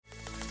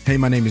Hey,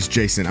 my name is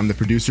Jason. I'm the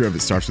producer of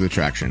It Starts With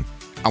Attraction.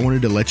 I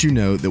wanted to let you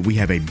know that we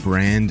have a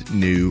brand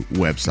new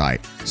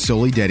website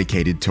solely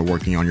dedicated to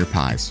working on your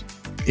pies.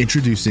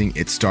 Introducing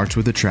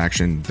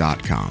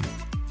itstartswithattraction.com.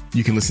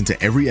 You can listen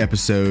to every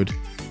episode,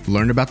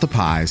 learn about the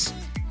pies,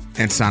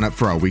 and sign up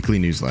for our weekly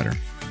newsletter.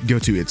 Go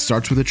to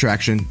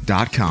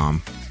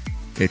itstartswithattraction.com.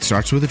 It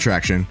starts with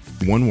attraction,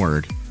 one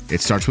word,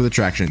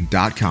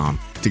 itstartswithattraction.com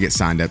to get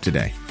signed up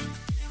today.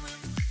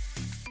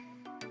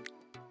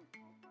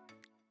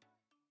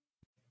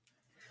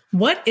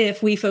 What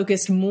if we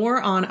focused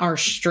more on our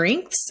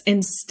strengths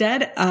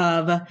instead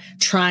of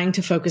trying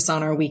to focus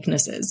on our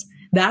weaknesses?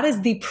 That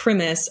is the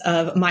premise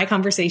of my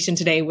conversation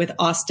today with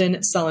Austin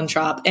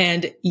Sullentrop.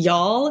 And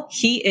y'all,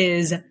 he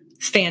is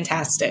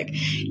fantastic.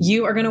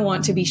 You are going to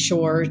want to be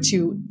sure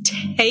to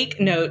take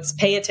notes,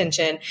 pay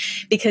attention,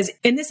 because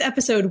in this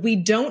episode, we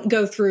don't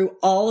go through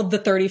all of the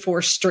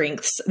 34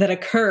 strengths that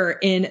occur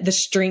in the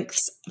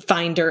Strengths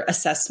Finder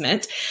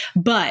assessment,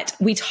 but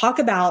we talk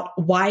about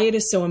why it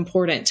is so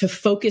important to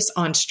focus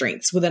on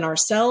strengths within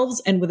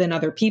ourselves and within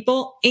other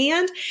people.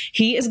 And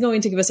he is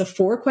going to give us a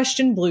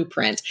 4-question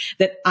blueprint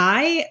that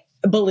I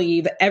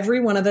believe every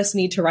one of us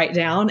need to write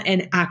down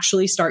and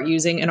actually start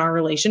using in our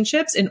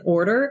relationships in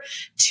order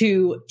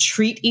to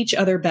treat each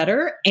other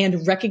better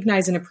and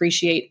recognize and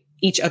appreciate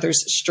each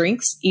other's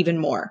strengths even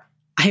more.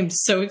 I'm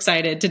so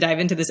excited to dive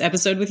into this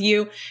episode with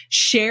you.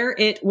 Share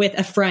it with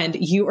a friend.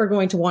 You are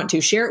going to want to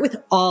share it with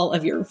all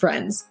of your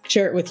friends.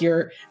 Share it with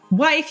your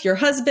wife, your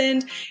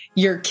husband,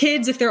 your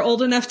kids, if they're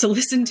old enough to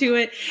listen to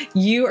it.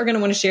 You are going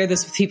to want to share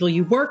this with people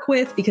you work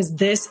with because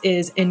this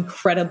is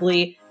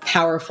incredibly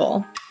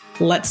powerful.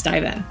 Let's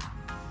dive in.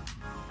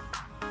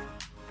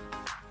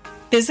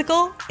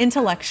 Physical,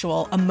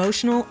 intellectual,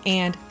 emotional,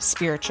 and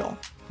spiritual.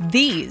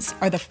 These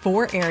are the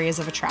 4 areas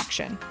of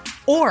attraction,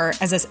 or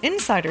as us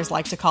insiders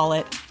like to call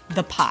it,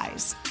 the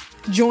pies.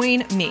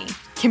 Join me,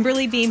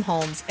 Kimberly Beam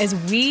Holmes, as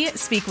we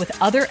speak with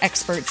other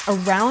experts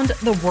around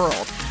the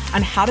world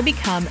on how to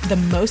become the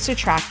most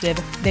attractive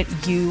that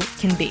you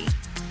can be.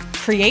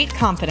 Create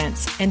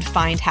confidence and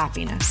find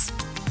happiness.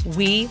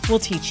 We will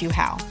teach you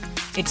how.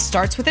 It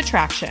starts with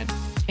attraction.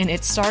 And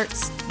it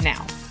starts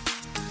now.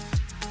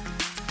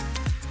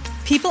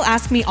 People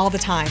ask me all the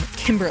time,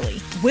 Kimberly,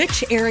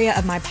 which area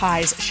of my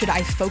pies should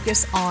I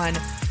focus on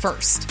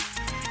first?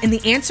 And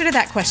the answer to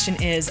that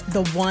question is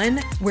the one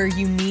where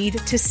you need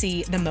to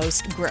see the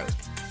most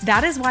growth.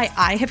 That is why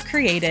I have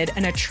created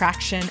an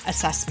attraction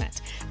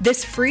assessment.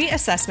 This free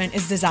assessment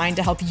is designed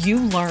to help you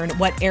learn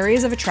what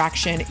areas of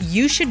attraction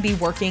you should be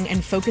working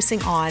and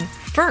focusing on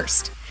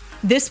first.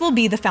 This will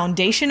be the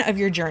foundation of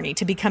your journey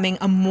to becoming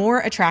a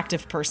more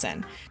attractive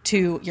person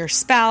to your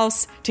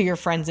spouse, to your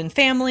friends and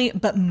family,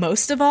 but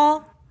most of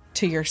all,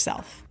 to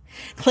yourself.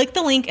 Click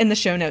the link in the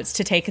show notes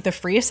to take the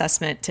free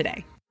assessment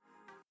today.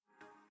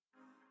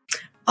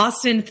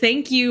 Austin,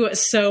 thank you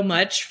so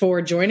much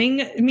for joining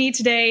me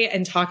today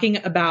and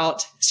talking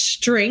about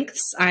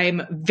strengths.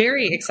 I'm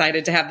very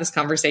excited to have this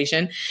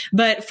conversation.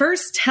 But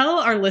first, tell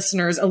our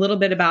listeners a little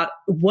bit about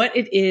what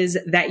it is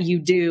that you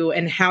do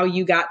and how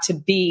you got to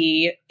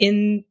be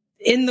in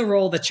the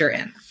role that you're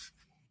in.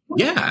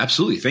 Yeah,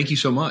 absolutely. Thank you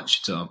so much.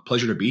 It's a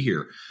pleasure to be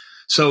here.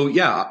 So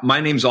yeah, my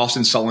name's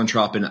Austin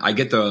Sullentrop, and I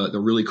get the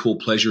really cool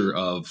pleasure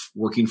of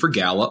working for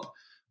Gallup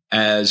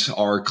as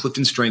our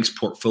Clifton Strengths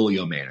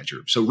portfolio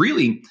manager. So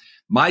really,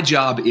 my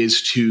job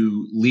is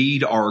to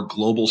lead our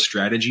global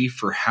strategy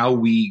for how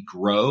we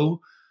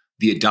grow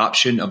the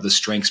adoption of the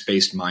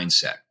strengths-based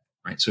mindset,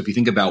 right? So if you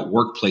think about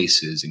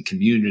workplaces and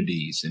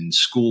communities and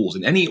schools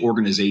and any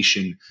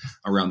organization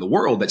around the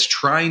world that's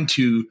trying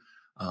to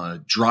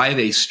drive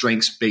a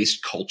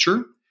strengths-based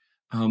culture,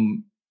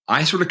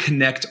 I sort of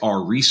connect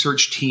our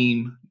research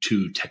team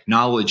to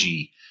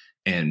technology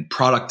and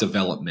product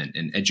development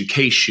and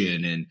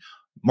education and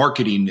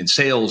marketing and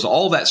sales,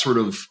 all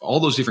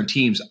those different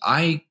teams.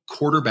 I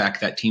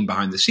quarterback that team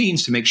behind the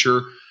scenes to make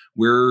sure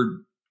we're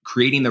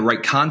creating the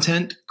right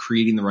content,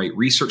 creating the right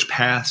research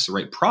paths, the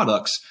right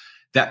products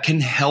that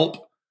can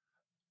help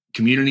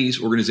communities,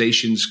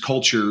 organizations,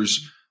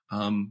 cultures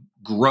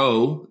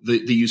grow the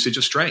usage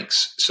of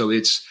strengths. So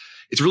it's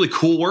really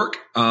cool work.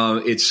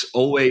 It's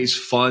always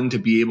fun to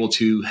be able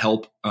to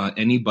help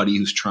anybody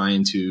who's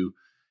trying to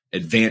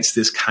advance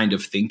this kind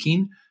of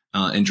thinking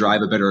and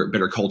drive a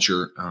better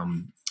culture.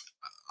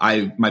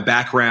 My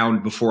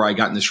background before I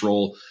got in this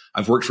role,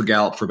 I've worked for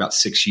Gallup for about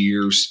 6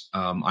 years.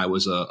 I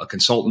was a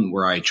consultant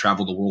where I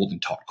traveled the world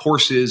and taught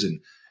courses and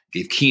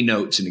gave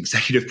keynotes and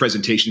executive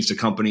presentations to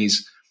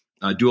companies.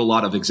 Do a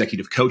lot of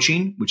executive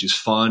coaching, which is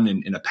fun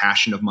and a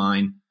passion of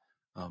mine.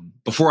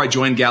 Before I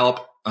joined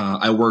Gallup,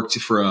 I worked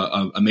for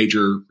a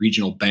major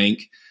regional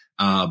bank,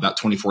 about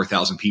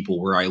 24,000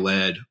 people, where I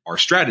led our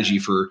strategy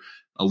for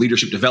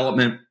leadership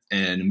development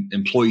and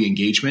employee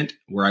engagement,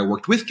 where I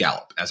worked with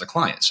Gallup as a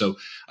client. So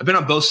I've been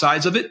on both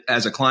sides of it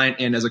as a client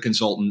and as a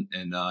consultant.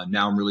 And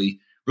now I'm really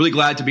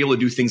glad to be able to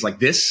do things like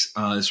this,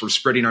 sort of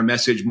spreading our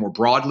message more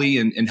broadly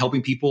and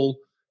helping people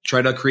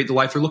try to create the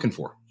life they're looking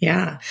for.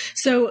 Yeah.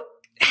 So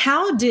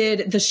how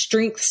did the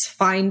Strengths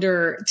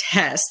Finder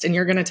test, and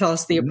you're going to tell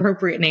us the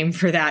appropriate name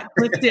for that,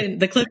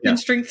 the Clifton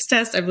Strengths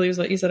Test, I believe is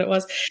what you said it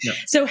was. Yeah.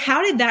 So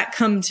how did that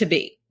come to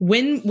be?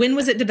 When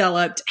was it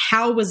developed?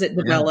 How was it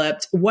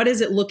developed? Yeah. What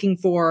is it looking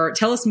for?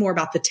 Tell us more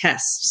about the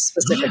test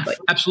specifically.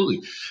 Yeah,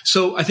 absolutely.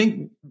 So I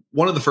think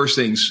one of the first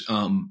things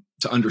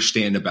to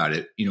understand about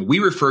it, we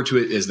refer to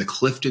it as the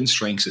Clifton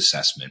Strengths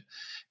Assessment.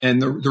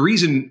 And the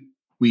reason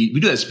we do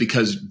this is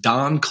because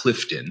Don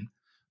Clifton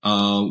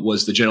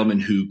was the gentleman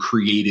who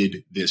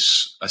created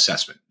this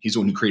assessment. He's the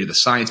one who created the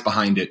science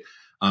behind it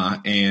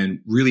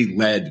and really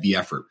led the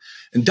effort.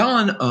 And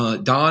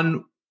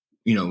Don,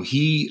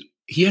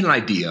 he had an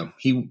idea.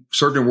 He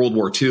served in World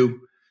War II, and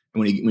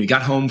when he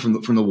got home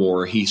from the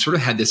war, he sort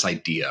of had this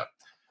idea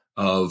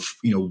of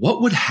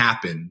what would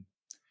happen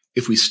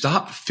if we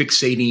stopped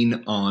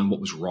fixating on what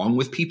was wrong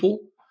with people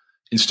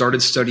and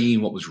started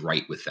studying what was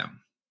right with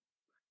them.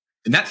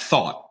 And that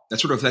thought, that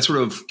sort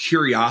of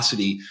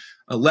curiosity,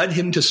 led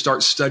him to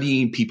start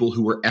studying people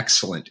who were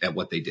excellent at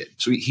what they did.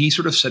 So he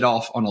sort of set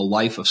off on a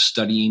life of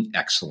studying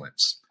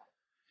excellence.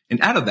 And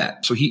out of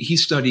that, so he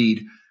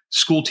studied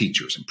school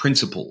teachers and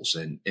principals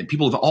and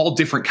people of all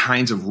different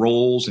kinds of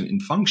roles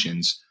and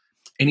functions.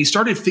 And he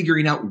started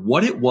figuring out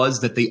what it was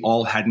that they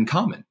all had in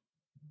common.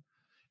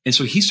 And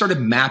so he started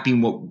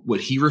mapping what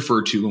he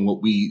referred to and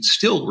what we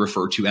still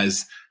refer to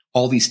as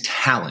all these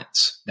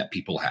talents that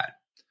people had.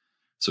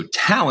 So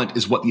talent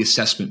is what the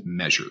assessment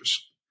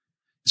measures.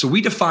 So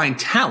we define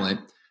talent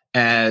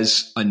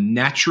as a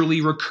naturally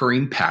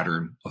recurring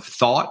pattern of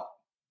thought,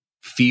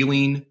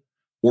 feeling,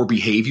 or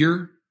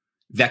behavior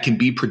that can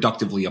be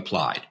productively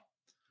applied.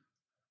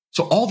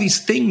 So all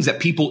these things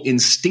that people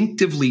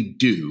instinctively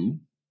do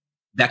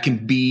that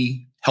can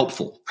be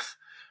helpful.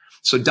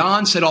 So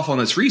Don set off on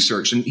this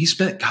research, and he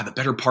spent, the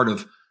better part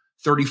of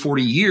 30,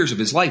 40 years of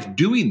his life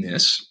doing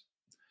this.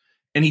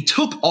 And he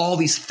took all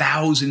these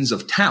thousands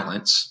of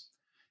talents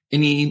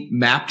and he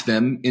mapped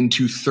them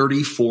into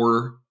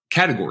 34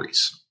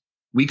 categories.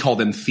 We call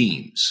them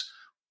themes.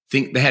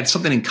 They had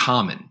something in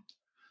common.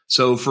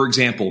 So, for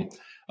example,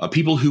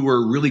 people who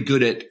were really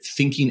good at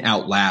thinking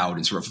out loud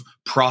and sort of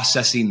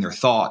processing their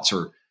thoughts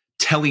or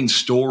telling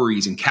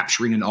stories and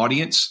capturing an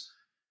audience,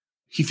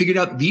 he figured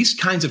out these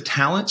kinds of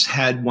talents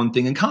had one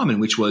thing in common,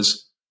 which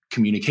was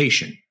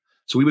communication.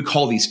 So we would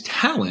call these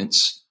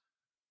talents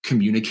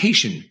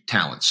communication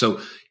talents. So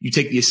you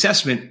take the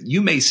assessment,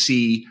 you may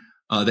see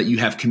that you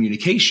have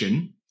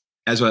communication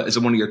as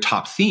one of your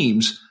top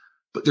themes,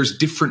 but there's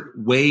different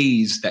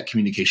ways that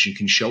communication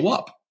can show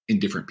up in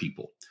different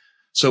people.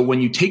 So when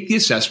you take the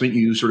assessment,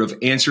 you sort of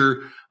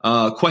answer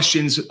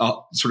questions,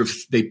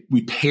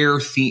 we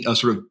pair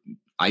sort of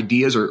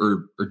ideas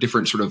or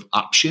different sort of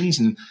options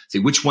and say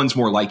which one's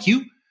more like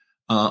you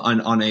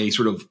on a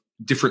sort of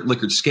different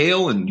Likert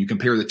scale, and you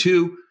compare the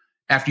two.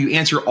 After you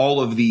answer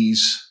all of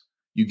these,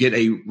 you get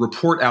a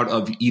report out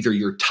of either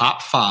your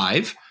top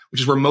 5, which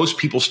is where most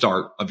people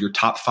start, of your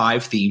top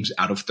 5 themes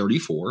out of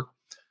 34.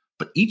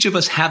 But each of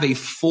us have a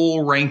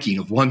full ranking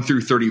of 1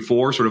 through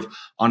 34, sort of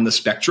on the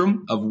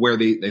spectrum of where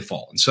they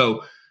fall. And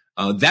so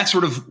that's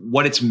sort of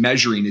what it's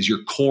measuring is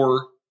your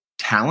core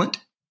talent,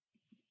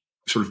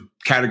 sort of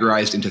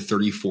categorized into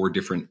 34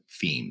 different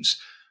themes.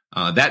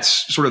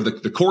 That's sort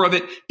of the core of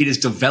it. It is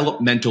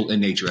developmental in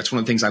nature. That's one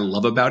of the things I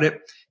love about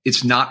it.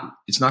 It's not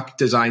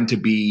designed to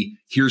be,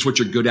 here's what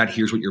you're good at,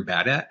 here's what you're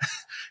bad at.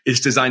 It's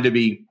designed to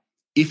be,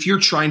 if you're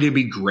trying to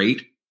be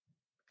great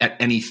at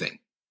anything,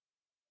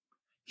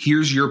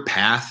 here's your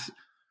path.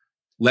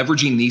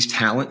 Leveraging these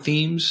talent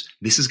themes,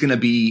 this is going to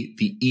be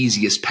the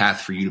easiest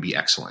path for you to be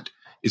excellent,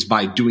 is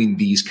by doing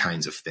these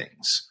kinds of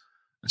things.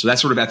 And so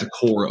that's sort of at the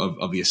core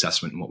of the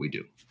assessment and what we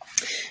do.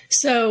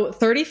 So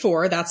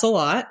 34, that's a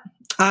lot.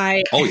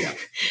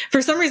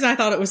 For some reason, I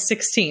thought it was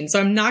 16.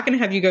 So I'm not going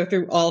to have you go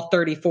through all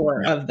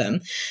 34 of them.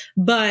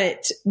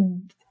 But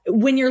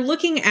when you're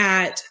looking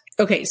at,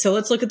 okay, so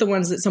let's look at the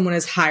ones that someone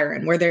is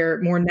hiring where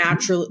they're more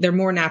natural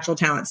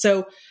talent.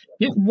 So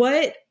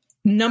what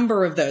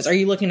number of those? Are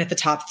you looking at the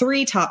top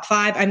 3, top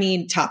 5? I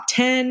mean, top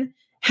 10?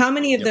 How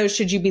many of those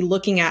should you be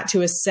looking at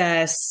to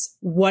assess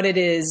what it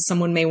is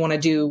someone may want to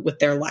do with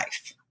their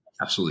life?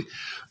 Absolutely.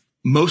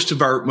 Most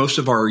of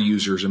our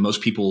users and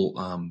most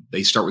people,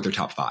 they start with their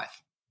top 5.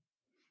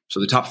 So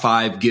the top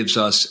 5 gives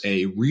us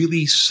a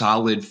really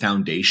solid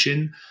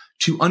foundation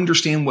to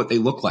understand what they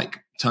look like,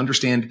 to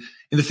understand.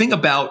 And the thing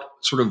about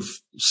sort of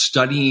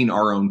studying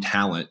our own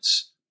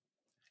talents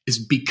is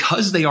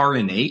because they are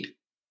innate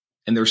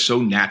and they're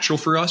so natural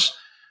for us,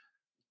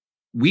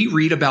 we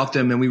read about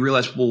them and we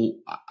realize, well,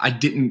 I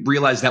didn't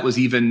realize that was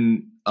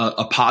even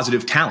a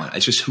positive talent.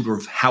 It's just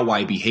how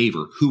I behave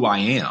or who I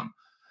am.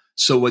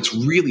 So what's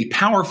really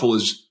powerful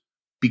is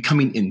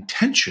becoming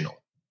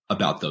intentional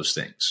about those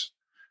things,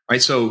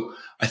 right? So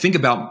I think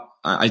about,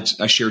 I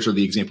shared sort of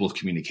the example of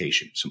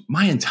communication. So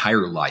my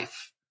entire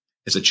life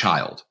as a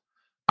child,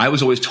 I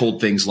was always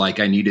told things like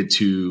I needed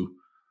to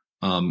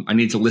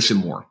listen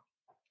more.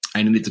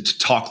 I needed to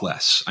talk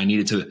less. I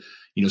needed to,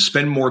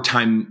 spend more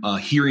time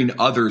hearing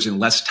others and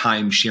less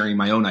time sharing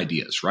my own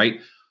ideas,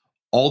 right?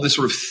 all this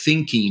sort of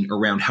thinking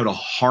around how to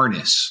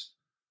harness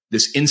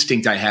this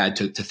instinct I had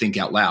to think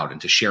out loud and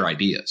to share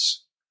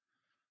ideas.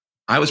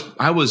 I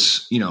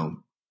was,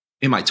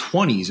 in my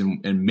 20s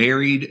and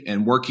married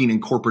and working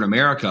in corporate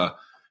America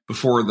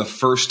before the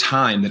first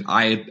time that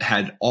I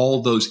had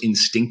all those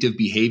instinctive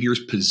behaviors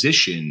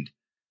positioned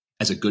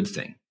as a good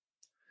thing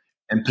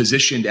and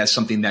positioned as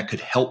something that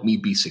could help me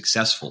be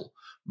successful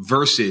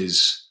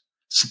versus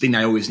something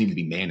I always need to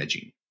be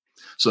managing.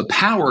 So the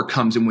power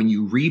comes in when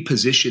you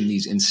reposition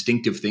these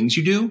instinctive things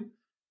you do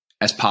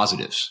as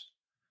positives,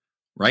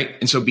 right?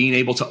 And so being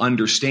able to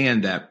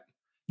understand that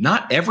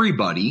not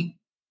everybody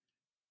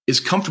is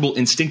comfortable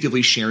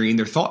instinctively sharing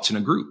their thoughts in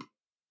a group.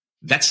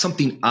 That's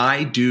something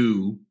I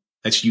do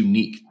that's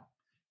unique,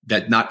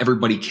 that not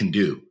everybody can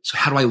do. So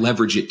how do I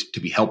leverage it to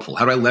be helpful?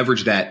 How do I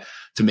leverage that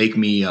to make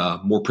me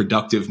more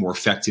productive, more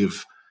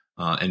effective,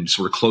 and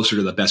sort of closer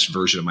to the best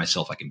version of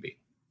myself I can be?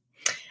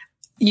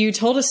 You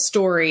told a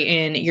story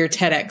in your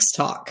TEDx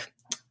talk,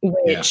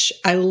 which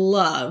I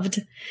loved.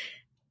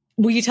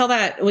 Will you tell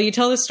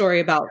the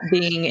story about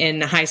being in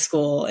high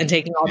school and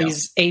taking all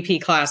these AP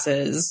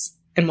classes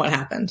and what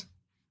happened?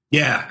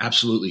 Yeah,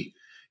 absolutely.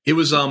 It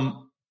was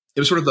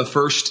sort of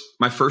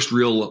my first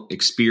real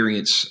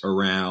experience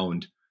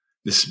around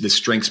this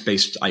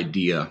strengths-based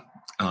idea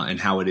and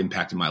how it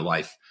impacted my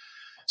life.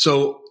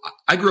 So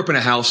I grew up in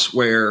a house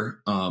where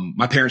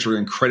my parents were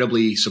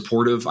incredibly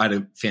supportive. I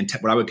had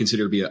what I would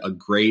consider to be a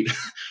great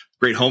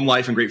home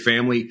life and great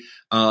family.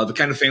 The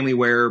kind of family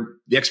where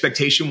the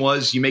expectation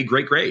was you made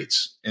great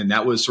grades, and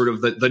that was sort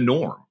of the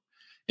norm.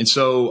 And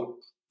so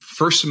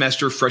first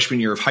semester,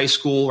 freshman year of high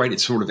school, right?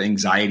 It's sort of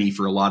anxiety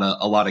for a lot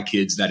of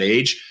kids that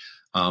age.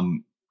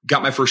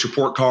 Got my first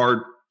report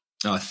card,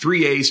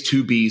 3 A's,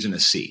 2 B's, and a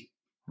C,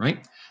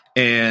 right?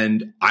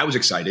 And I was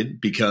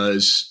excited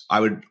because I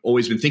would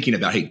always been thinking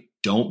about, hey,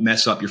 don't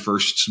mess up your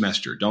first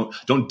semester.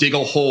 Don't dig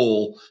a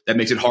hole that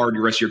makes it hard the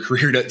rest of your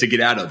career to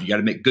get out of. You got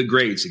to make good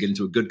grades to get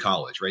into a good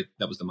college, right?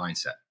 That was the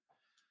mindset.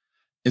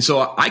 And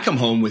so I come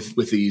home with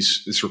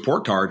this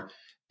report card,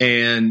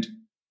 and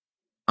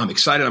I'm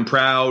excited. I'm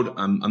proud.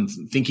 I'm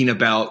thinking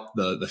about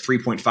the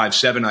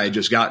 3.57 I had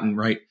just gotten,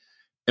 right?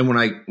 And when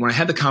I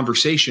had the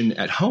conversation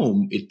at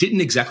home, it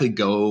didn't exactly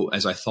go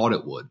as I thought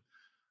it would.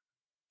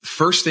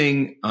 First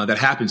thing that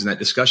happens in that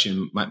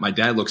discussion, my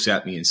dad looks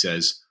at me and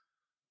says,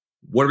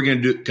 "What are we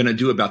going to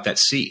do about that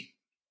C?"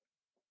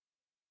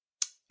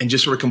 And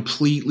just sort of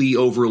completely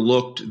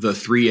overlooked the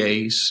 3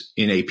 A's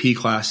in AP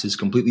classes,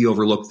 completely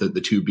overlooked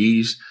the 2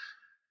 B's,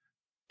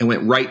 and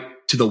went right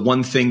to the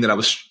one thing that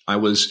I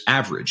was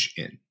average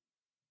in.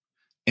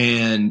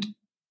 And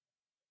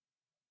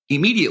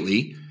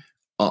immediately,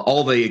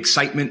 all the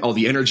excitement, all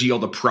the energy, all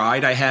the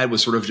pride I had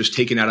was sort of just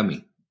taken out of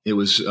me. It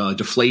was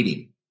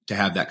deflating to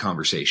have that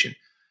conversation.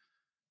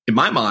 In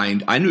my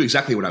mind, I knew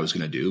exactly what I was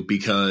going to do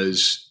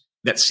because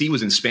that C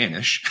was in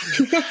Spanish.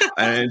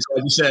 And so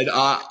I just said,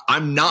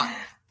 I'm not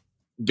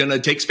going to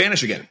take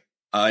Spanish again.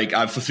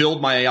 I've fulfilled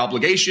my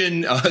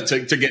obligation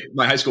to get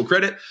my high school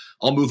credit.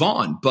 I'll move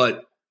on.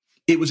 But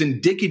it was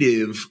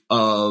indicative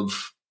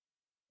of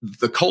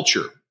the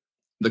culture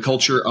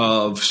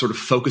of sort of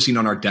focusing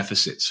on our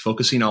deficits,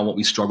 focusing on what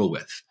we struggle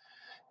with.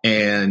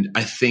 And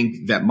I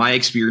think that my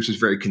experience was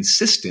very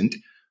consistent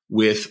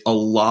with a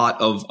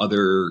lot of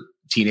other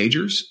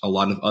teenagers, a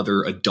lot of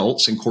other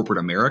adults in corporate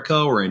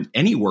America or in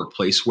any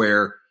workplace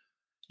where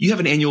you have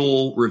an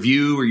annual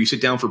review or you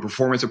sit down for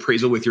performance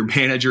appraisal with your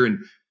manager,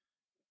 and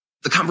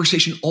the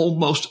conversation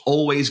almost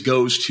always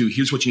goes to,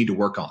 here's what you need to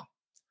work on.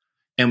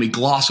 And we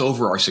gloss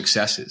over our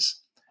successes.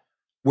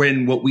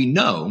 When what we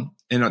know,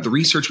 and the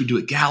research we do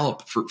at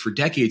Gallup for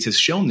decades has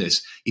shown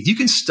this, if you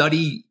can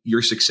study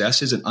your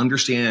successes and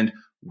understand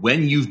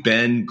when you've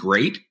been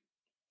great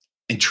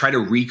and try to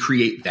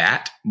recreate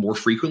that more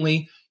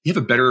frequently, you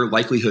have a better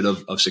likelihood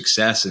of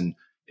success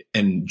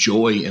and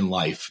joy in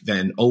life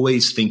than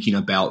always thinking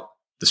about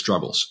the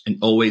struggles and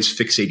always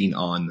fixating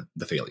on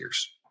the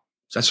failures.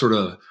 So that's sort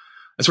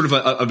of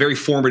a very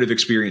formative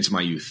experience in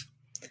my youth.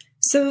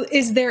 So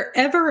is there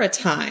ever a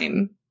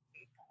time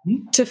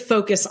to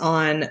focus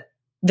on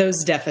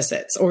those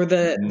deficits or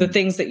the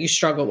things that you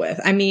struggle with?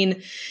 I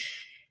mean,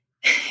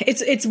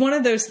 it's one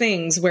of those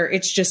things where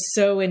it's just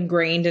so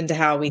ingrained into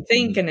how we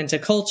think and into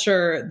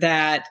culture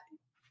that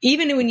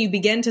even when you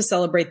begin to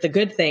celebrate the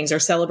good things or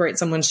celebrate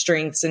someone's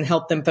strengths and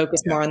help them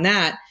focus more on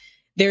that,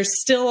 there's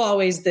still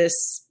always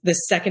this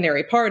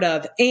secondary part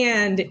of,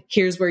 and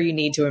here's where you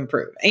need to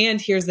improve. And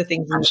here's the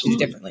things you need to do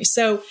differently.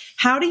 So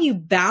how do you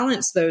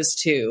balance those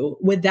two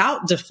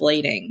without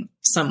deflating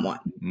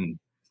someone?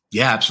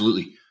 Yeah,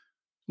 absolutely.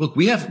 Look,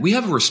 we have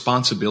a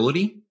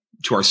responsibility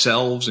to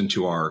ourselves and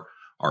to our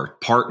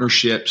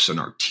partnerships and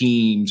our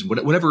teams,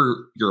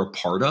 whatever you're a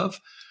part of.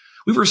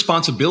 We have a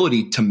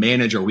responsibility to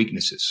manage our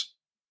weaknesses.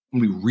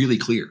 And be really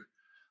clear.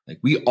 Like,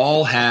 we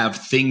all have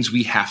things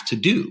we have to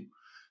do.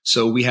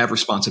 So we have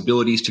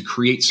responsibilities to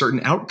create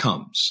certain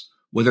outcomes,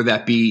 whether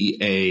that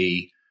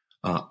be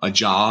a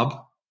job,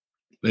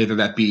 whether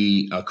that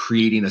be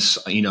creating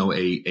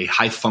a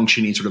high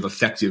functioning sort of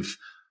effective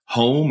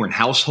home or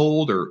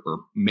household or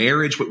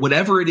marriage,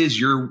 whatever it is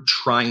you're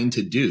trying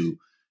to do,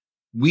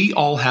 we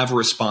all have a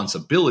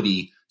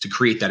responsibility to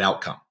create that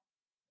outcome.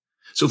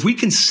 So if we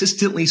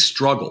consistently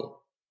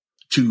struggle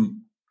to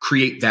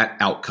create that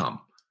outcome,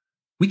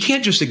 we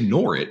can't just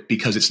ignore it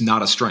because it's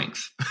not a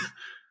strength.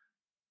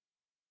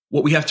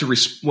 What we have to,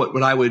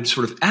 what I would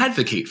sort of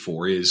advocate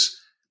for is,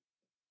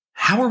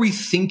 how are we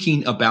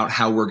thinking about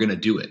how we're going to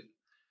do it?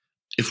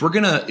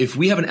 If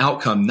we have an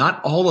outcome,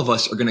 not all of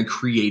us are going to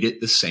create it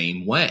the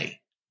same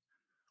way.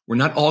 We're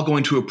not all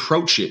going to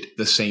approach it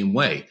the same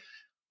way.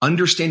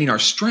 Understanding our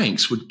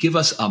strengths would give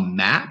us a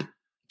map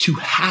to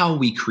how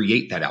we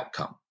create that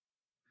outcome.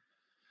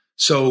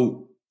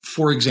 So,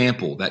 for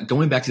example, that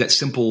going back to that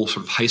simple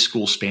sort of high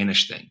school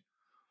Spanish thing,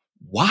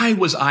 why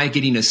was I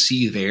getting a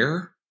C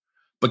there,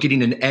 but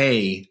getting an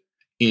A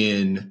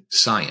in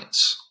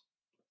science?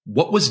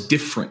 What was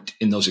different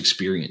in those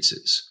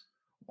experiences?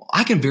 Well,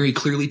 I can very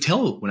clearly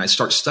tell when I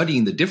start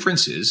studying the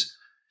differences.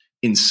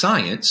 In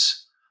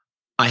science,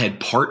 I had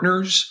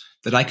partners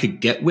that I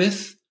could get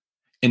with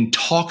and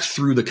talk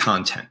through the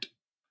content.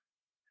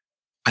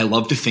 I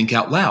love to think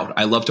out loud.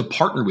 I love to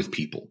partner with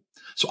people.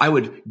 So I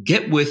would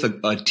get with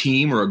a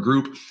team or a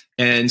group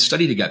and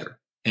study together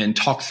and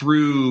talk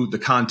through the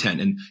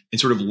content and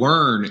sort of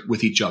learn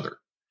with each other.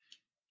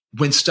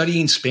 When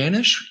studying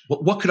Spanish,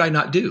 what could I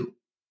not do?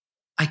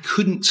 I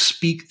couldn't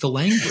speak the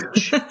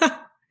language.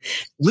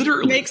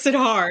 Literally. Makes it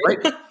hard. Right?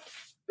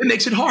 It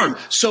makes it hard.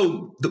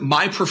 So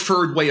my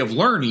preferred way of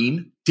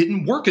learning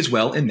didn't work as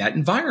well in that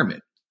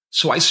environment.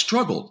 So I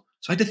struggled.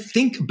 So I had to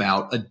think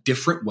about a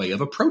different way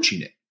of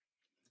approaching it.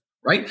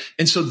 Right.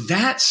 And so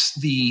that's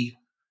the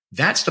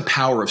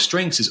power of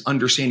strengths, is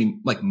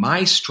understanding like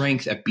my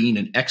strength at being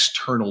an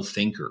external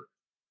thinker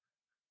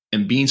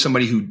and being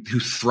somebody who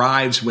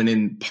thrives when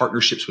in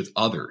partnerships with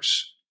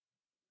others.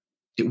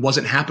 It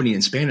wasn't happening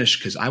in Spanish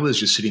because I was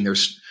just sitting there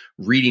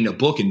reading a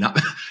book and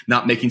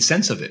not making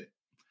sense of it.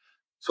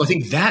 So I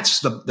think that's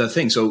the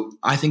thing. So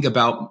I think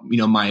about,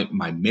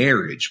 my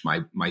marriage,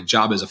 my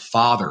job as a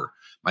father,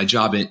 my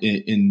job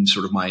in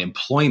sort of my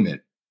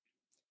employment.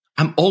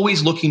 I'm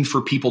always looking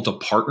for people to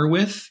partner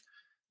with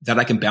that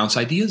I can bounce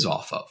ideas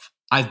off of.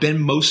 I've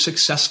been most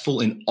successful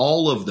in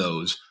all of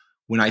those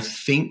when I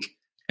think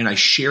and I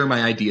share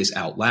my ideas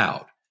out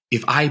loud.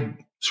 If I'm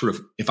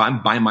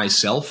by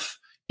myself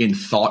in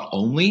thought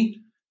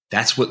only,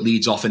 that's what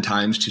leads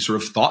oftentimes to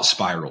sort of thought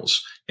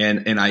spirals.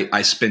 And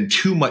I spend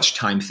too much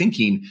time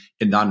thinking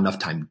and not enough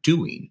time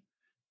doing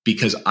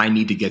because I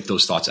need to get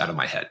those thoughts out of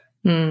my head.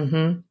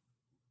 Mm-hmm.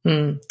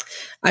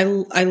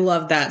 I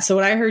love that. So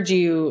what I heard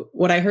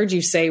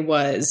you say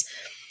was,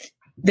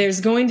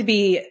 there's going to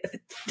be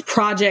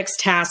projects,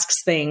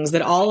 tasks, things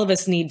that all of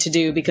us need to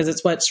do because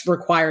it's what's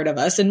required of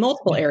us in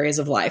multiple areas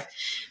of life.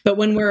 But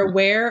when we're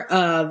aware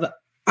of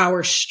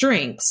our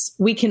strengths,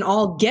 we can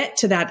all get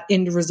to that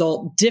end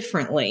result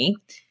differently.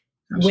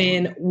 Absolutely.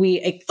 When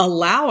we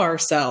allow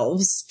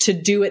ourselves to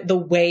do it the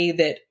way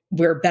that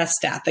we're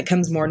best at, that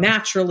comes more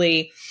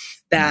naturally,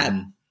 that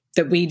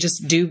we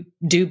just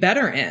do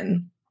better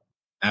in.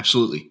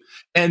 Absolutely.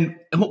 And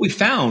what we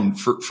found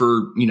for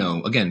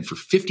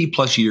 50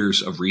 plus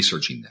years of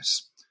researching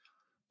this,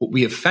 what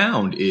we have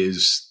found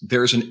is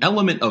there's an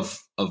element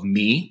of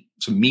me.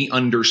 So me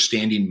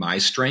understanding my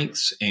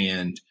strengths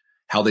and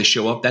how they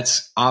show up.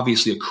 That's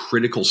obviously a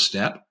critical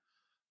step,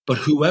 but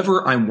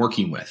whoever I'm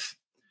working with,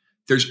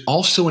 there's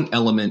also an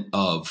element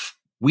of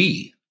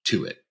we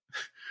to it,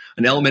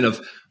 an element of,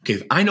 okay,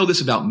 if I know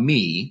this about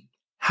me,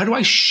 how do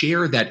I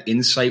share that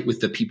insight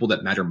with the people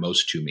that matter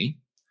most to me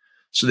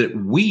so that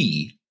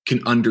we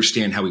can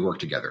understand how we work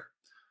together?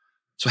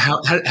 So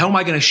how am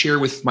I going to share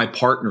with my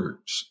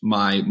partners,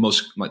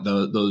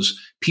 those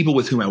people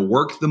with whom I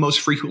work the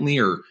most frequently,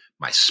 or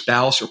my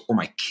spouse or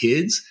my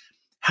kids?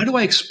 How do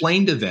I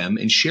explain to them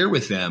and share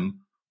with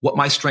them what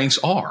my strengths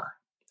are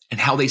and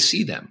how they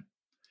see them?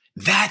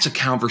 That's a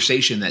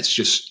conversation that's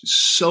just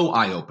so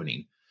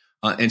eye-opening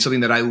and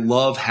something that I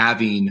love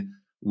having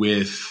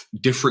with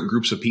different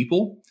groups of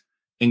people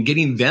and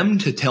getting them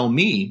to tell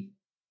me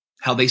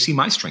how they see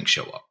my strengths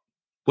show up.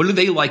 What do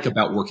they like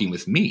about working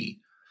with me?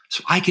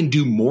 So I can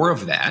do more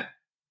of that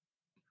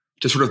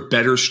to sort of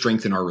better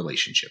strengthen our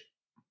relationship.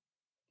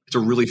 It's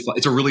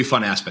a really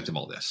fun aspect of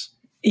all this.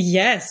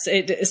 Yes,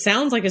 it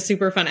sounds like a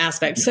super fun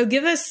aspect. So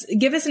give us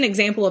an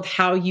example of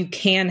how you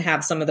can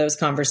have some of those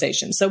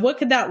conversations. So what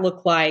could that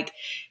look like,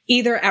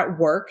 either at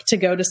work to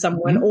go to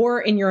someone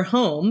or in your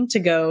home to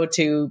go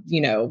to,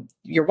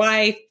 your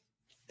wife,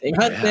 your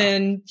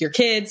husband, your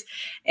kids,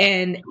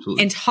 and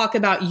talk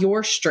about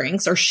your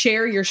strengths or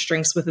share your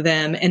strengths with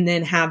them, and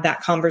then have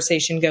that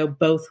conversation go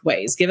both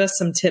ways. Give us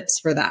some tips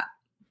for that.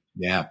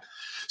 Yeah.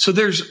 So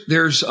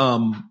there's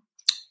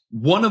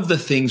one of the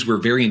things we're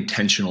very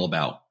intentional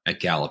about at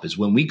Gallup is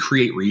when we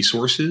create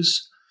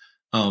resources,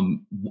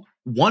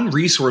 one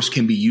resource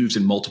can be used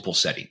in multiple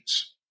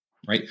settings,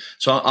 right?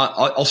 So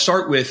I'll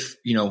start with,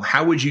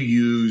 how would you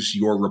use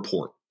your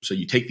report? So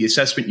you take the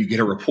assessment, you get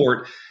a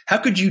report. How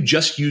could you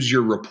just use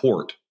your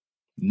report,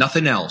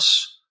 nothing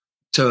else,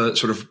 to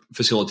sort of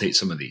facilitate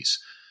some of these?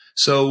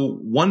 So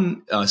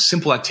one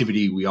simple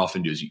activity we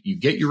often do is you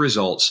get your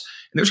results,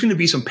 and there's going to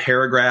be some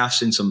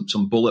paragraphs and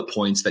some bullet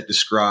points that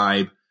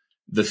describe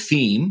the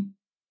theme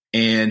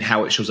and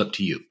how it shows up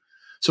to you.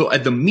 So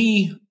at the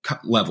me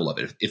level of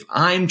it, if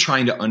I'm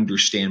trying to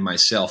understand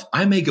myself,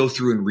 I may go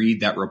through and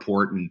read that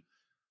report and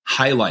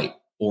highlight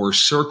or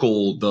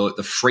circle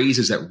the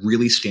phrases that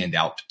really stand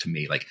out to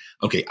me. Like,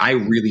 okay, I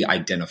really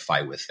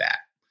identify with that.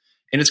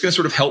 And it's going to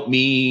sort of help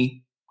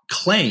me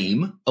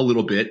claim a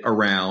little bit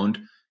around,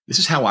 this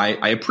is how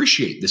I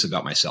appreciate this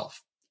about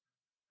myself.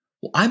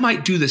 Well, I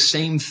might do the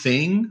same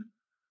thing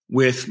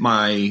with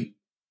my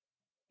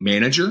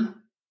manager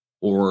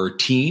or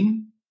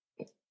team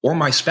or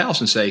my spouse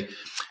and say,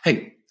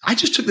 hey, I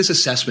just took this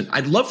assessment.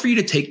 I'd love for you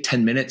to take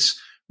 10 minutes,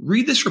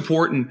 read this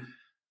report, and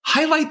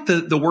highlight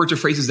the words or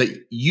phrases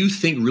that you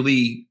think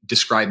really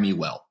describe me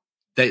well,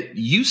 that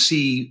you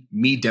see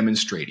me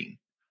demonstrating.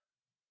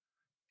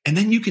 And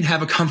then you can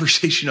have a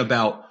conversation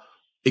about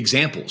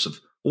examples of,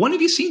 when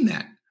have you seen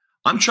that?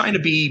 I'm trying to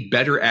be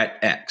better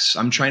at X.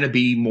 I'm trying to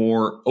be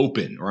more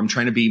open, or I'm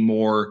trying to be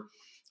more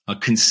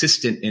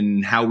consistent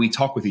in how we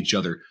talk with each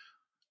other.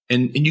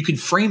 And you can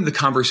frame the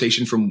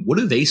conversation from, what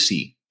do they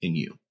see in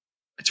you?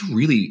 It's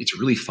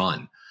really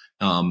fun.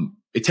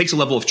 It takes a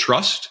level of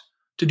trust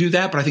to do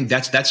that, but I think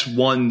that's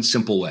one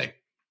simple way.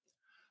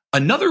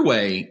 Another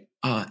way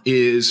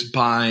is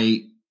by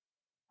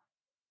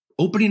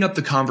opening up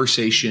the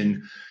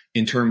conversation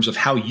in terms of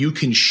how you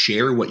can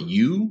share what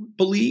you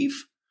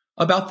believe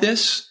about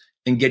this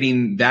and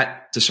getting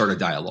that to start a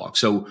dialogue.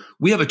 So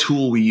we have a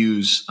tool we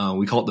use,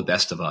 we call it the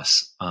Best of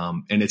Us.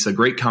 And it's a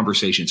great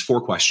conversation. It's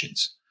 4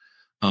 questions.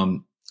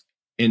 And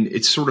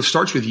it sort of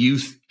starts with you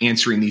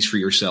answering these for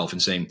yourself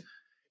and saying,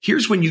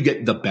 here's when you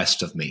get the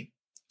best of me.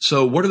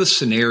 So what are the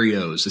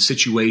scenarios, the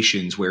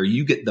situations where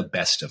you get the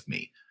best of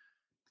me?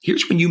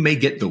 Here's when you may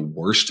get the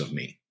worst of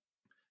me.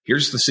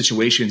 Here's the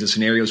situations and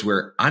scenarios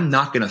where I'm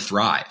not going to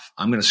thrive.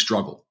 I'm going to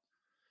struggle.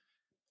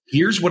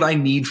 Here's what I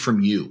need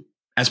from you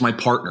as my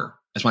partner,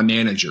 as my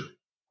manager.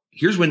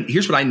 Here's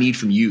what I need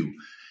from you.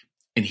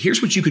 And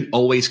here's what you can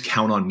always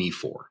count on me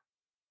for.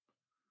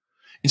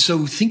 And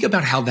so think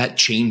about how that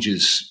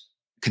changes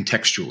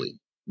contextually,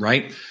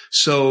 right?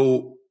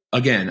 So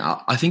again,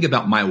 I think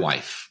about my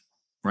wife,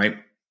 right?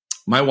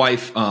 My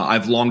wife,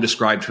 I've long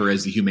described her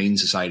as the Humane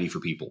Society for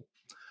People.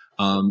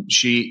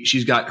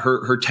 She's got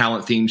her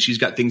talent theme. She's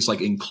got things like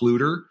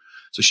includer.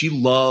 So she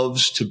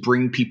loves to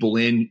bring people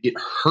in. It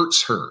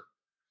hurts her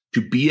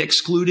to be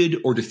excluded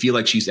or to feel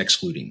like she's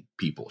excluding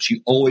people.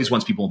 She always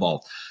wants people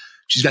involved.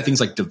 She's got things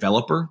like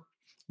developer,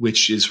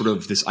 which is sort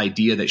of this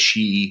idea that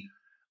she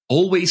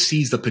always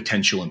sees the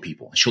potential in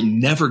people. She'll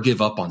never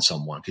give up on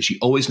someone because she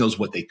always knows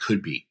what they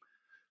could be.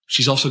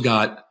 She's also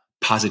got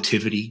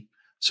positivity.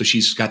 So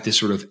she's got this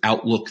sort of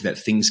outlook that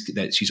things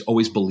that she's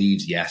always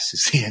believes, yes,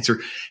 is the answer.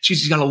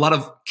 She's got a lot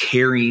of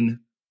caring,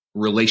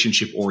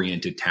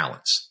 relationship-oriented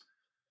talents.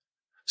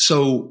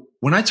 So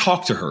when I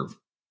talk to her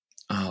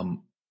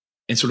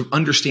and sort of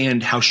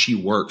understand how she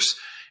works,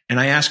 and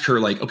I ask her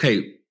like,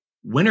 okay,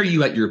 when are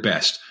you at your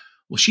best?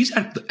 Well, she's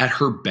at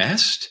her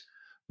best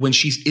when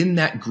she's in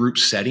that group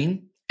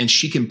setting and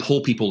she can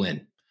pull people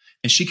in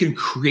and she can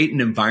create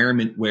an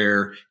environment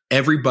where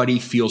everybody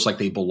feels like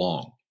they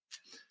belong.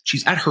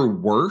 She's at her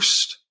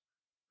worst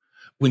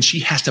when she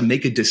has to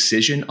make a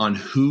decision on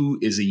who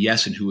is a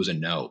yes and who is a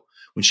no.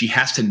 When she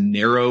has to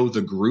narrow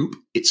the group,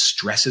 it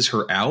stresses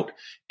her out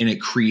and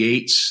it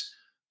creates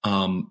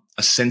a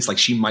sense like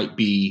she might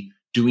be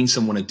doing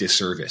someone a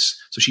disservice.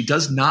 So she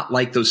does not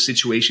like those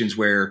situations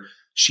where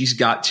she's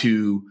got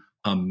to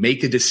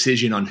make a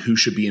decision on who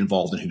should be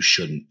involved and who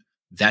shouldn't.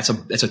 That's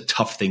a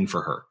tough thing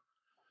for her.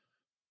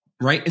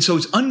 Right. And so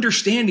it's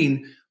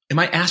understanding, am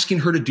I asking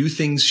her to do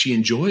things she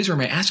enjoys, or am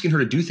I asking her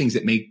to do things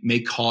that may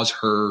cause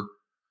her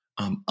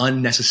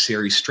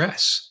unnecessary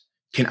stress?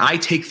 Can I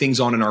take things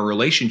on in our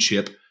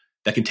relationship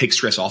that can take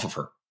stress off of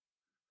her?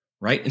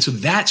 Right. And so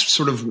that's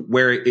sort of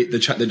where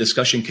the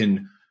discussion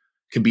can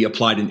be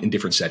applied in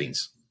different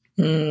settings.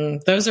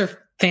 Those are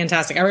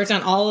fantastic. I wrote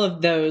down all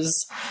of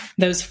those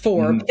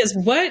 4 because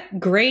what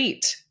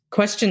great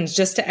questions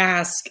just to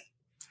ask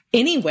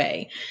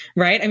anyway,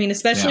 right? I mean,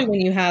 especially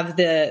when you have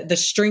the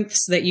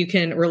strengths that you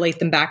can relate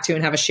them back to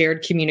and have a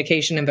shared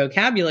communication and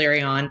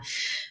vocabulary on,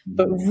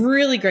 but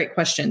really great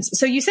questions.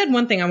 So you said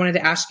one thing I wanted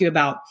to ask you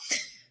about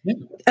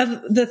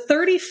of the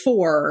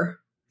 34,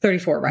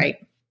 right?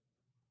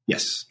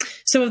 Yes.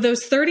 So of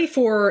those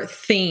 34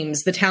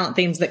 themes, the talent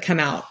themes that come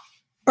out,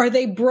 are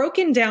they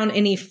broken down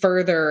any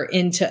further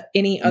into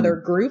any other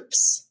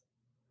groups?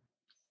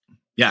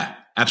 Yeah,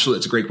 absolutely.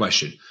 It's a great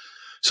question.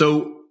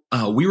 So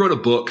we wrote a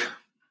book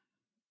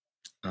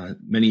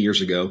many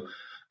years ago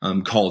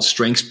called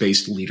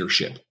Strengths-Based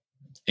Leadership.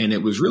 And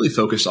it was really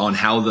focused on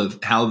how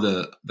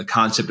the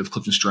concept of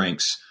Clifton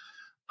Strengths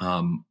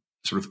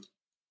sort of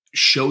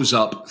shows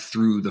up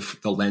through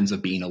the lens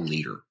of being a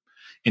leader.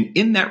 And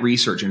in that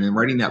research and in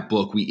writing that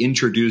book, we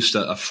introduced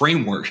a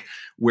framework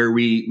where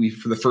we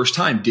for the first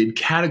time did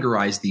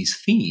categorize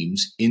these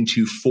themes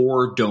into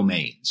 4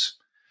 domains.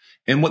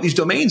 And what these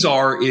domains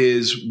are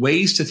is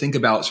ways to think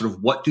about sort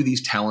of what do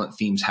these talent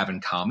themes have in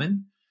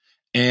common.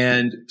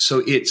 And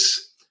so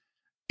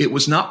it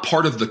was not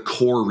part of the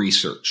core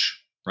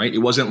research, right? It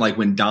wasn't like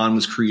when Don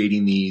was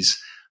creating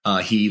these,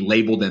 he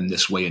labeled them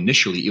this way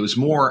initially. It was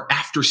more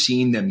after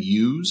seeing them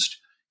used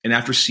and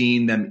after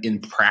seeing them in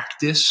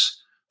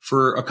practice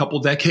for a couple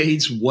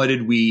decades, what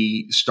did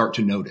we start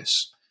to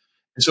notice?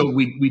 And so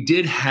we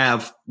do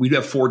have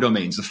 4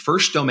 domains. The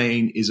first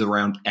domain is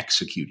around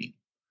executing.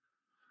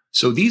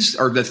 So these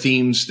are the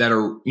themes that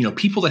are,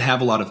 people that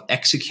have a lot of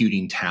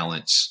executing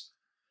talents.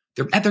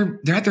 They're at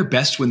their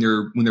best when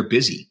they're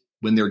busy,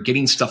 when they're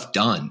getting stuff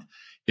done.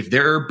 If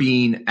they're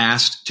being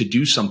asked to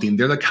do something,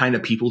 they're the kind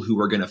of people who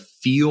are going to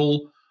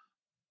feel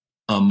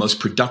most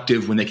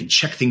productive when they can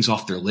check things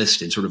off their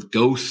list and sort of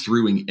go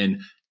through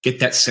and get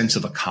that sense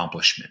of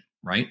accomplishment,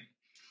 right?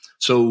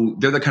 So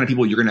they're the kind of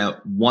people you're going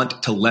to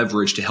want to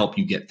leverage to help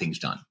you get things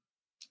done.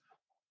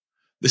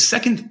 The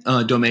second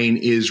domain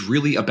is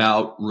really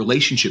about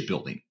relationship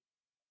building.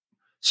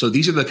 So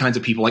these are the kinds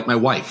of people like my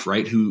wife,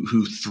 right,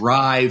 who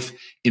thrive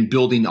in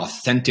building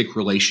authentic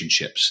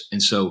relationships.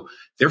 And so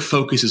their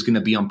focus is going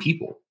to be on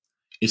people.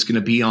 It's going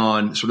to be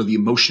on sort of the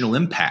emotional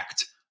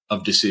impact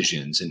of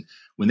decisions. And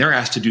when they're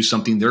asked to do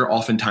something, they're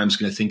oftentimes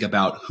going to think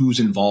about who's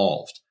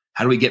involved.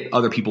 How do we get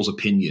other people's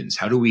opinions?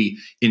 How do we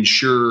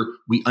ensure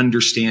we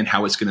understand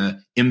how it's going to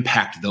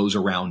impact those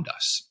around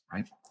us,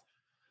 right?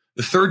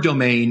 The third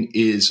domain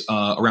is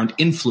around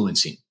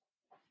influencing.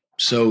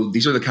 So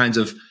these are the kinds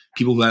of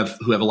people who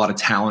have a lot of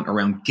talent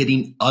around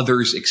getting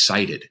others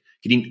excited,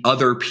 getting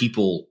other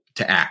people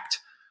to act,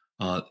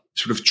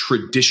 sort of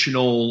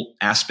traditional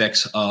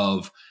aspects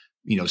of,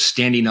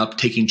 standing up,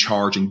 taking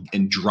charge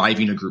and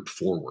driving a group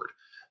forward.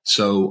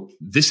 So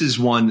this is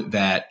one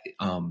that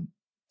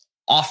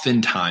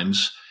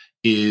oftentimes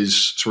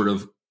is sort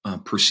of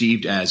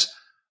perceived as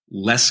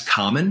less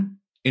common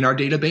in our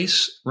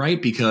database,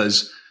 right?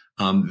 Because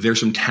there's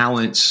some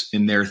talents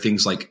in there,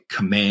 things like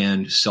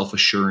command,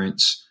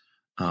 self-assurance,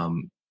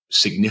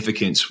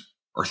 significance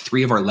are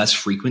 3 of our less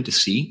frequent to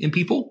see in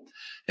people.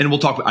 And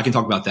I can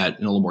talk about that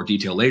in a little more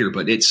detail later,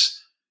 but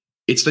it's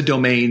the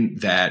domain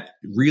that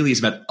really is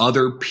about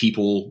other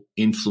people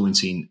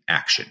influencing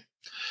action.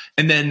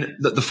 And then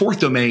the fourth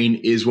domain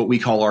is what we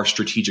call our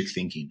strategic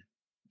thinking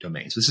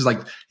domain. So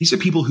these are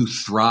people who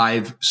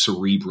thrive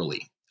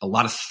cerebrally, a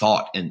lot of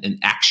thought and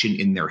action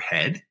in their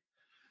head.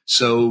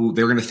 So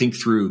they're going to think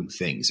through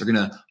things. They're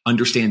going to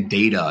understand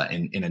data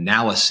and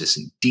analysis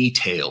and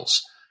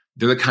details.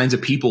 They're the kinds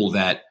of people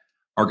that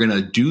are going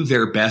to do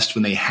their best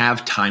when they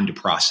have time to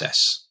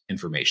process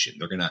information.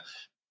 They're going to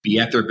be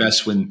at their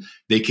best when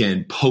they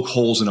can poke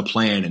holes in a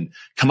plan and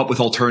come up with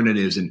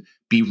alternatives and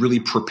be really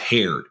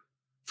prepared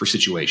for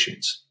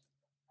situations.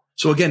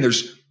 So again,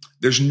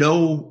 there's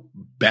no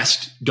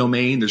best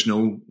domain. There's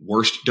no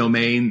worst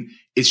domain.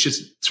 It's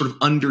just sort of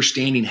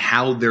understanding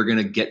how they're going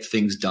to get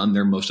things done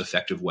their most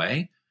effective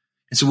way.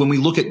 And so when we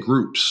look at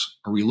groups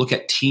or we look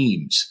at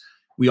teams,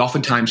 we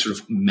oftentimes sort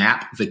of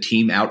map the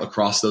team out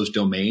across those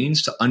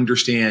domains to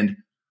understand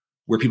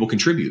where people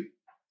contribute,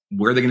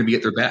 where they're going to be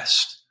at their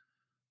best.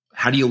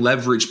 How do you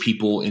leverage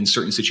people in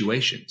certain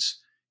situations?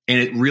 And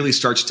it really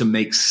starts to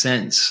make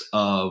sense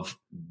of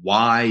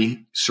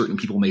why certain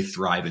people may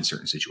thrive in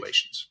certain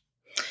situations.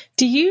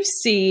 Do you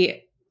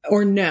see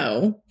or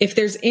know if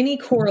there's any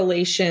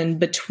correlation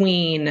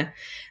between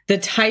the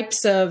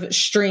types of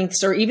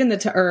strengths or even the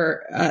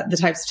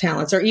types of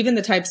talents or even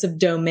the types of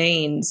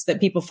domains that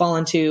people fall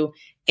into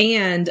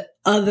and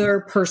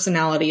other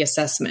personality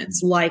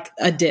assessments like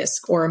a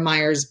DISC or a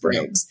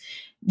Myers-Briggs?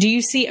 Yep. Do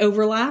you see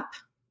overlap?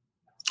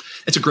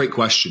 That's a great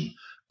question.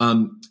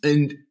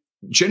 And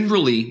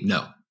generally,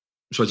 no.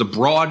 So as a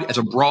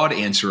broad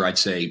answer, I'd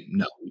say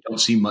no. We don't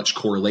see much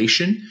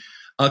correlation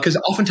because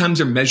oftentimes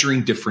they're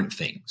measuring different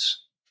things.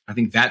 I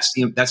think that's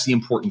the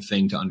important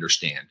thing to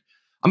understand.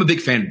 I'm a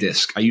big fan of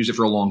DISC. I use it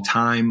for a long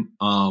time.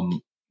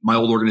 My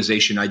old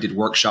organization, I did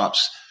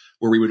workshops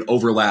where we would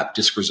overlap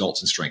DISC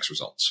results and strengths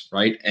results,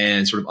 right?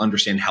 And sort of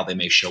understand how they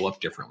may show up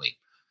differently.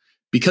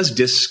 Because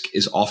DISC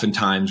is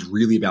oftentimes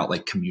really about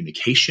like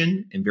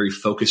communication and very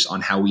focused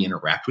on how we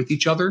interact with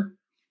each other,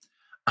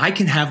 I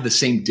can have the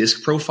same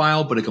DISC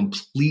profile, but a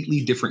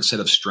completely different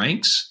set of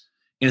strengths.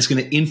 And it's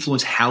going to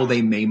influence how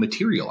they may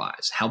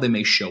materialize, how they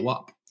may show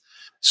up.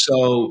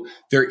 So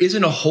there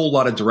isn't a whole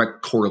lot of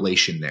direct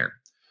correlation there.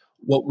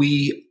 What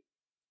we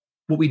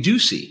do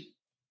see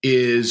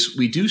is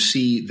we do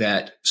see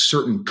that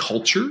certain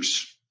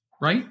cultures,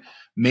 right,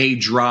 may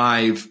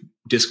drive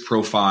DISC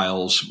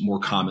profiles more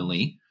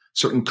commonly.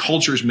 Certain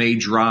cultures may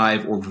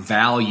drive or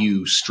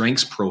value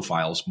strengths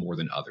profiles more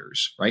than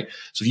others, right?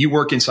 So if you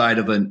work inside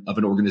of an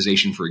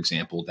organization, for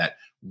example, that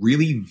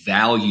really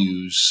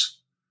values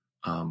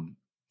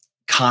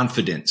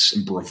confidence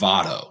and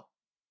bravado,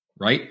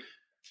 right?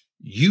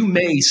 You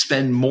may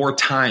spend more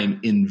time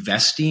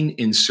investing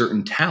in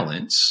certain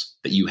talents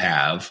that you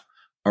have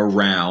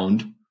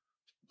around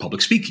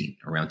public speaking,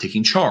 around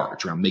taking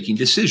charge, around making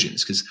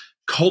decisions, because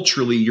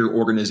culturally your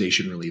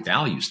organization really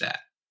values that.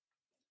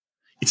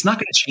 It's not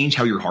going to change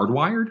how you're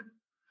hardwired,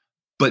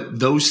 but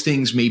those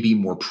things may be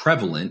more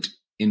prevalent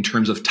in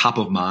terms of top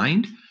of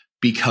mind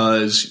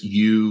because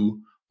you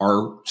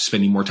are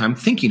spending more time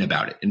thinking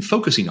about it and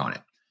focusing on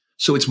it.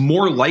 So it's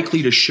more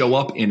likely to show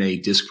up in a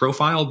DISC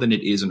profile than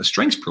it is in a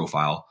strengths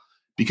profile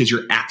because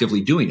you're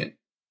actively doing it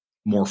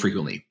more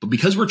frequently. But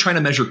because we're trying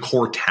to measure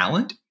core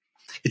talent,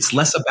 it's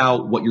less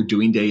about what you're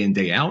doing day in,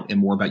 day out and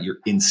more about your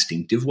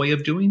instinctive way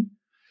of doing.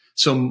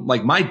 So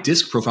like my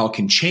DISC profile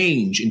can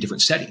change in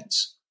different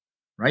settings,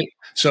 right?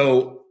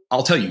 So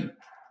I'll tell you,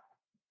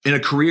 in a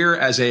career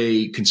as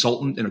a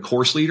consultant and a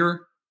course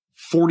leader,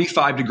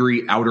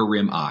 45-degree outer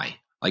rim eye.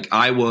 Like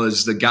I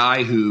was the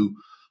guy who,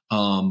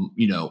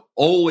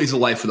 always the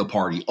life of the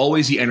party,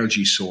 always the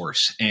energy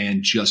source,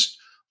 and just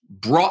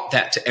brought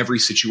that to every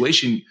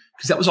situation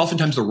because that was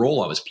oftentimes the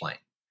role I was playing,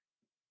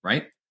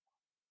 right?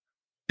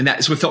 And that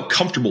is what felt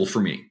comfortable for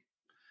me.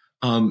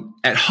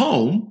 At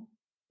home,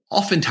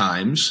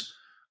 oftentimes,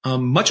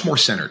 much more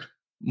centered,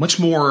 much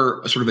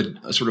more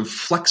sort of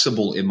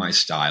flexible in my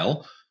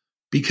style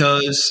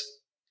because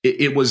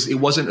it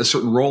wasn't a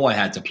certain role I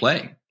had to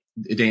play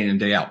day in and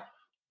day out.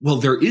 Well,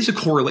 there is a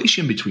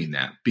correlation between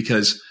that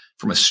because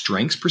from a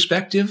strengths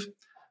perspective,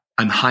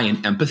 I'm high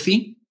in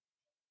empathy,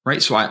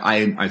 right? So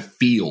I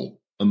feel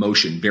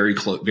emotion very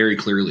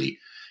clearly,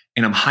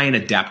 and I'm high in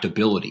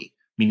adaptability,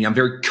 meaning I'm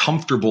very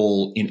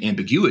comfortable in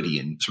ambiguity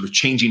and sort of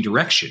changing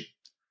direction.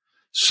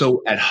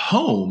 So at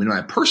home in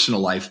my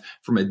personal life,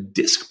 from a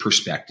DISC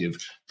perspective,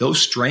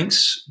 those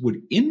strengths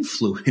would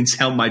influence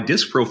how my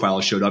DISC profile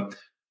showed up,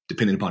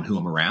 depending upon who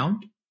I'm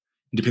around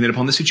and depending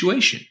upon the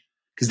situation.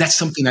 Because that's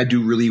something I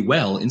do really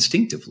well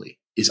instinctively,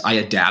 is I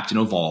adapt and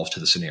evolve to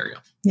the scenario.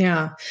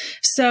 Yeah.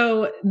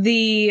 So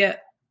the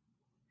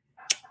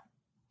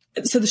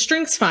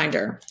Strengths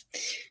Finder,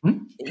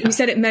 you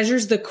said it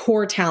measures the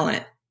core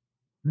talent.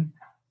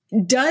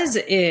 Does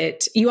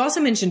it, you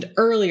also mentioned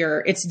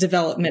earlier, it's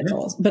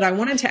developmental, but I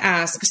wanted to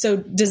ask, so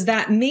does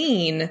that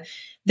mean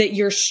that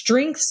your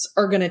strengths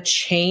are going to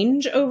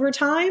change over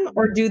time,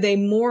 or do they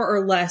more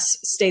or less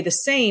stay the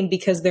same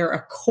because they're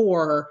a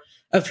core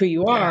of who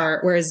you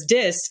are, whereas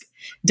DISC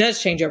does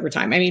change over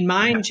time? I mean,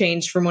 mine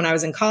changed from when I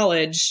was in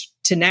college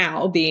to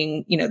now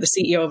being, the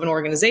CEO of an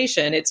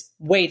organization. It's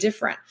way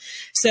different.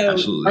 So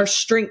Are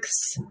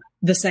strengths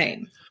the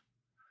same?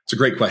 It's a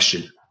great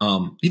question.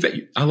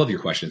 I love your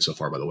question so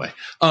far, by the way.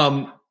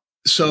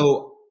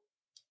 So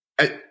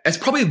it's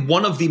probably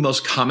one of the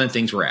most common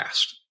things we're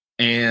asked.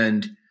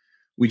 And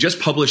we just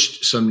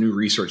published some new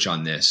research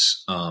on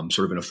this, sort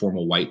of in a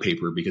formal white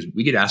paper, because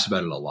we get asked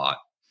about it a lot.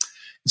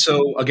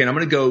 So again, I'm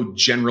going to go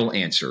general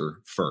answer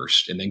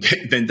first and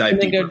then dive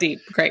deeper. Go deep.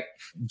 Great.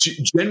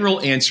 General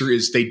answer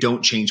is they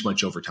don't change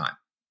much over time.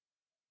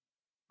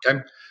 Okay.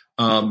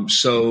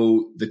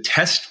 So the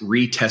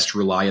retest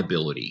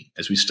reliability,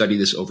 as we study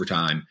this over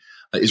time,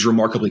 is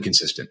remarkably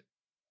consistent.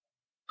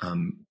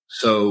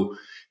 So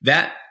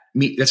that's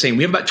saying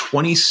we have about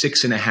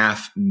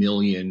 26.5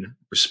 million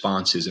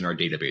responses in our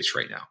database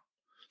right now.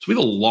 So we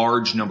have a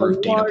large number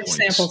of data points.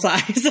 Sample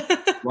size.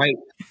 Right.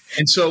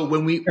 And so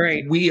when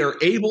we are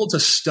able to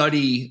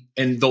study,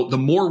 and the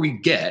more we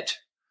get,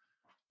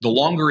 the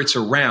longer it's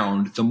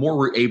around, the more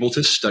we're able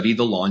to study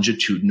the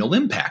longitudinal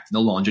impact and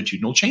the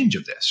longitudinal change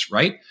of this,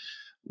 right?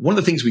 One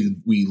of the things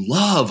we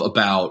love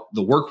about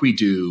the work we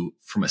do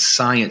from a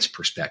science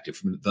perspective,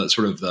 from the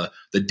sort of the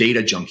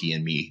data junkie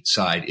in me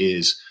side,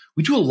 is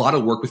we do a lot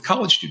of work with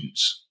college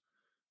students.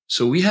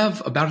 So we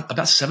have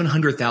about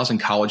 700,000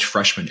 college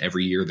freshmen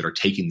every year that are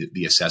taking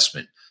the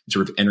assessment and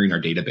sort of entering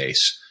our database.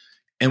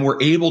 And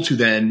we're able to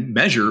then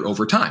measure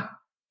over time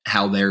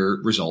how their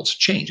results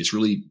change. It's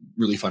really,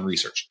 really fun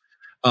research.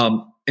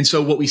 And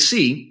so what we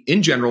see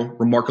in general,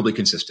 remarkably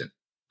consistent.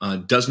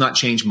 Does not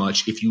change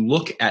much. If you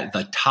look at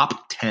the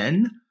top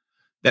 10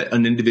 that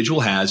an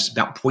individual has,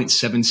 about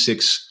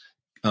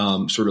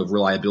 0.76 sort of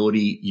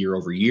reliability year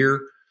over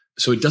year.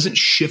 So it doesn't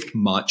shift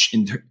much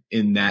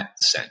in that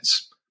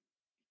sense.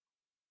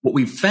 What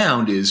we've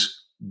found is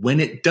when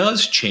it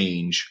does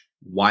change,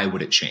 why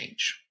would it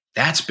change?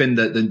 That's been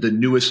the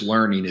newest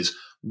learning, is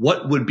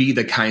what would be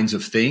the kinds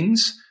of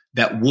things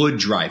that would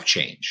drive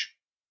change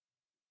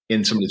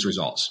in some of these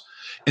results.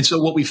 And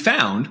so what we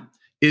found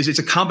is it's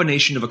a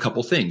combination of a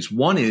couple things.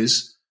 One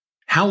is,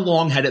 how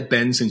long had it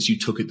been since you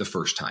took it the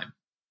first time?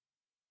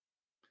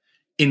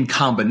 In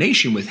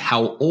combination with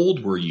how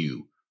old were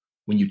you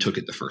when you took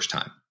it the first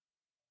time,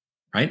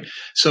 right?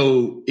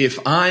 So if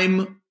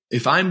I'm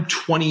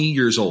 20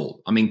 years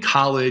old, I'm in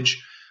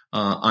college,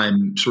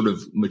 I'm sort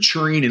of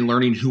maturing and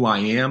learning who I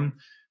am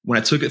when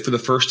I took it for the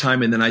first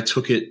time, and then I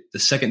took it the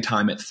second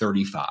time at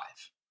 35.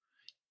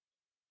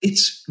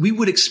 We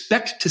would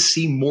expect to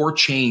see more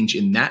change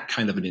in that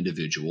kind of an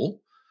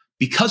individual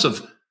because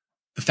of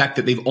the fact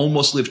that they've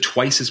almost lived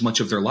twice as much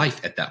of their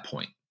life at that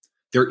point.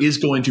 There is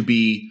going to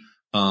be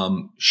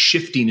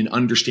shifting and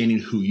understanding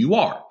who you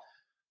are.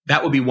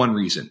 That would be one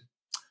reason.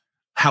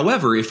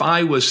 However, if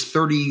I was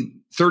 30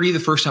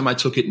 the first time I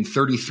took it and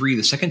 33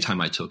 the second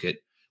time I took it,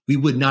 we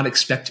would not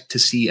expect to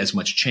see as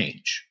much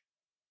change,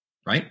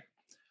 right?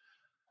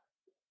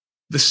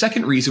 The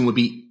second reason would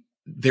be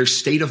their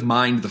state of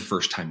mind the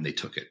first time they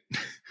took it.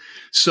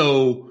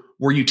 So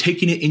were you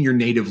taking it in your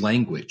native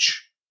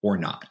language or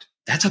not?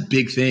 That's a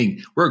big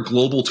thing. We're a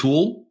global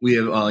tool. We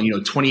have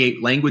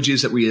 28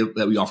 languages that we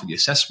offer the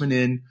assessment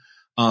in.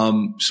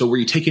 So were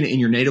you taking it in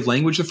your native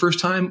language the first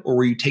time, or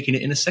were you taking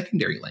it in a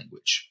secondary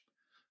language?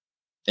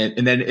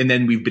 And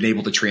then we've been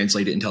able to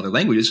translate it into other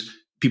languages.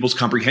 People's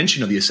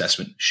comprehension of the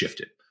assessment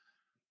shifted.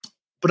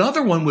 But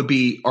another one would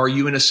be, are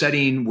you in a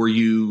setting where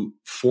you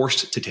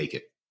forced to take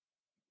it?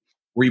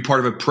 Were you part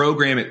of a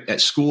program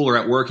at school or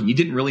at work and you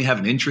didn't really have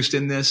an interest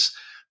in this,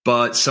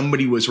 but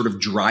somebody was sort of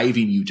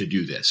driving you to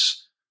do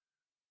this?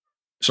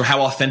 So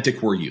how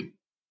authentic were you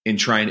in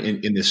trying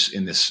in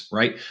this,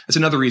 right? That's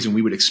another reason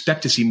we would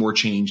expect to see more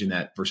change in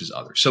that versus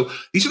others. So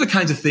these are the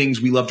kinds of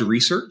things we love to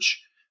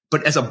research,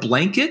 but as a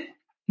blanket,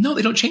 no,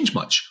 they don't change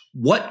much.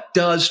 What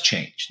does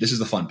change? This is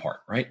the fun part,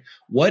 right?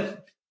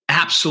 What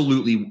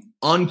absolutely,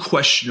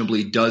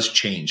 unquestionably does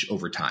change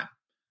over time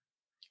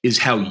is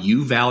how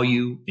you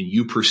value and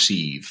you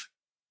perceive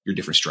your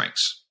different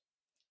strengths.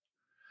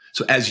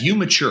 So as you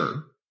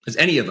mature, as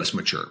any of us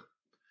mature,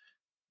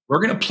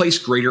 we're going to place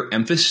greater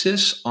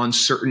emphasis on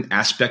certain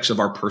aspects of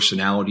our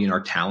personality and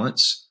our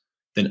talents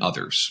than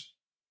others,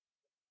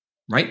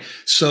 right?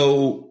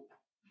 So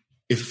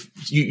if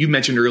you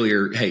mentioned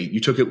earlier, hey,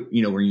 you took it,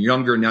 when you're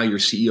younger, now you're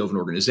CEO of an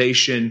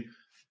organization,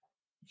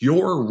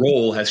 your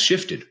role has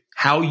shifted.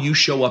 How you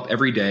show up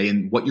every day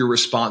and what you're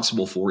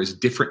responsible for is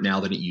different now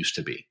than it used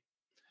to be.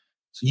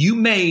 So you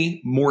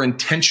may more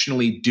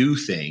intentionally do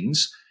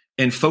things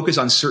and focus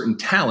on certain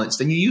talents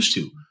than you used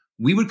to.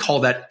 We would call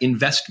that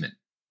investment.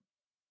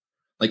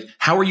 Like,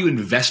 how are you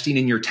investing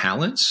in your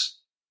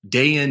talents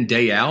day in,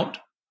 day out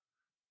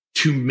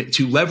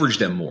to leverage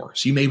them more?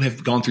 So you may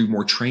have gone through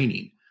more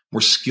training,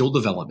 more skill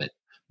development,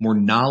 more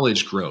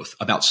knowledge growth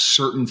about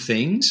certain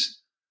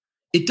things.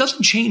 It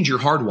doesn't change your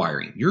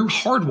hardwiring. You're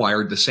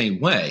hardwired the same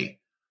way,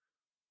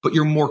 but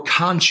you're more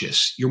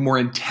conscious. You're more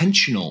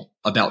intentional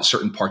about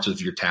certain parts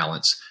of your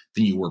talents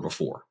than you were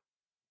before.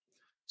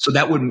 So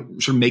that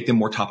would sort of make them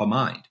more top of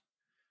mind.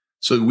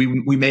 So we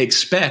may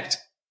expect,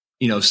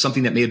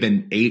 something that may have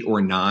been 8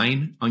 or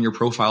 9 on your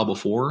profile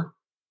before,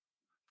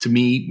 to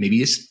me, maybe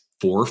it's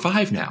 4 or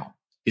 5 now.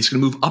 It's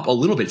going to move up a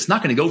little bit. It's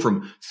not going to go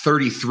from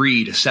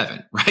 33 to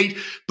 7, right?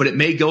 But it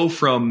may go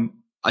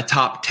from a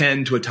top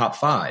 10 to a top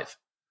 5.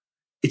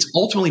 It's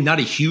ultimately not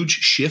a huge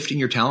shift in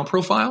your talent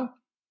profile,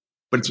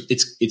 but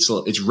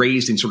it's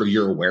raised in sort of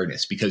your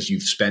awareness because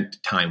you've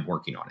spent time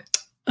working on it.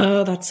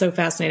 Oh, that's so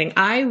fascinating.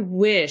 I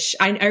wish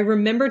I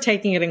remember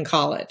taking it in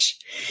college,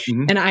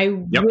 and I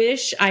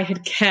wish I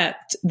had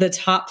kept the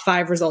top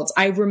 5 results.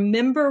 I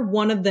remember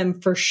one of them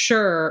for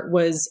sure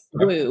was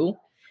blue.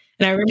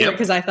 And I remember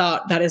because I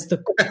thought that is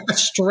the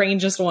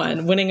strangest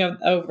one, winning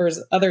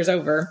others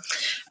over.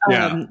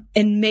 And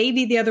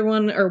maybe the other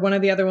one or one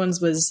of the other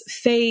ones was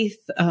faith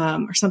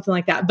or something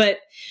like that. But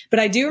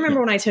I do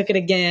remember when I took it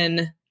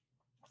again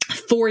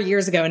 4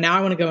 years ago, and now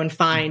I want to go and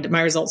find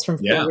my results from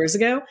 4 years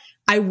ago.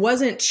 I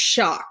wasn't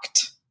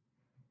shocked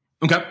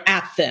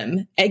at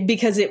them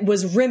because it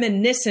was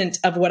reminiscent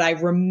of what I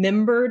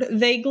remembered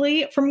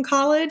vaguely from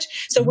college.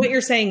 So what you're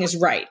saying is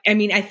right. I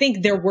mean, I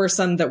think there were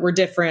some that were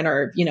different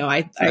or,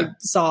 I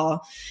saw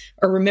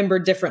or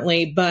remembered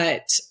differently,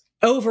 but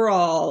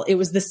overall it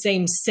was the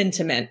same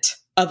sentiment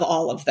of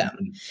all of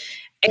them.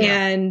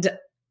 And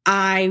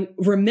I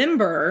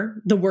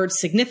remember the word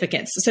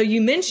significance. So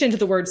you mentioned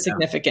the word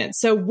significance.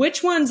 So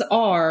which ones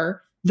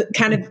are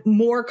kind of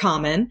more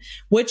common?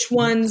 Which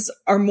ones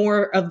are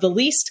more of the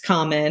least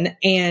common?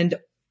 And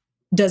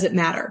does it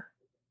matter?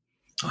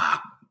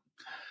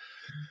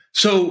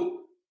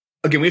 So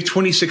again, we have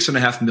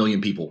 26.5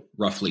 million people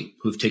roughly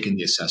who've taken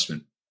the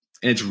assessment.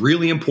 And it's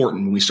really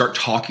important when we start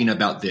talking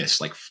about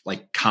this,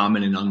 like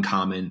common and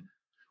uncommon.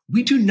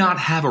 We do not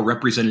have a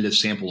representative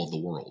sample of the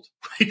world,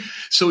 right?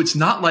 So it's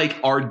not like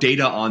our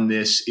data on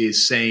this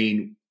is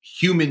saying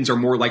humans are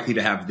more likely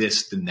to have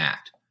this than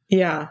that.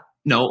 Yeah.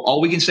 No, all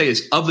we can say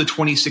is of the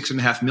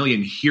 26.5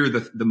 million, here are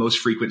the most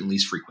frequent and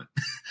least frequent.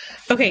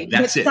 Okay.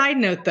 That's it. Side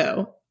note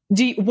though,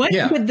 what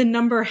would the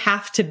number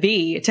have to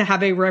be to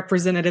have a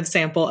representative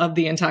sample of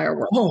the entire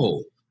world?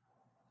 Oh,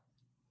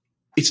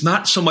 it's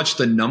not so much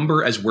the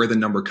number as where the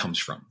number comes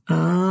from.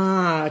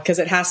 Because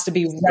it has to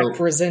be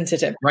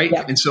representative. Right.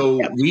 Yep. And so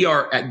we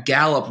are at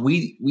Gallup,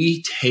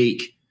 we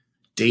take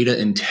data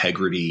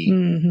integrity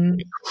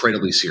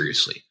incredibly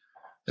seriously.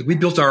 Like we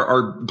built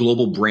our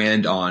global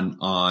brand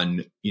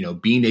on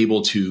being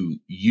able to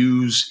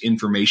use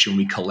information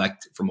we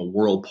collect from a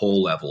world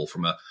poll level,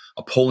 from a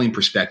polling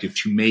perspective,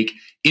 to make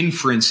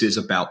inferences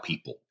about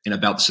people and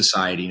about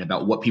society and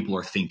about what people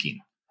are thinking.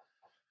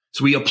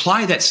 So we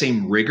apply that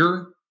same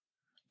rigor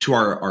to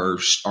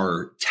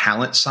our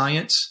talent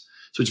science.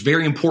 So it's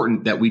very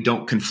important that we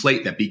don't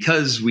conflate that.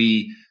 Because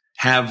we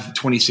have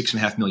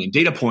 26.5 million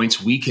data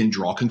points, we can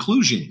draw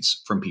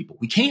conclusions from people.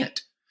 We can't.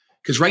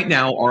 Because right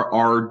now,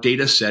 our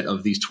data set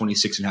of these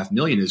 26.5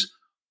 million is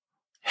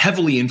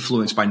heavily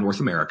influenced by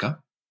North America,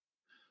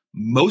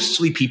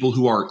 mostly people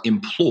who are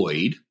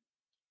employed,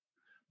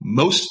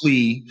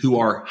 mostly who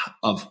are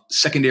of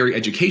secondary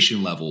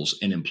education levels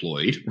and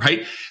employed,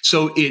 right?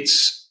 So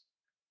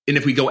and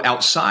if we go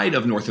outside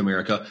of North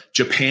America,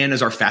 Japan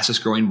is our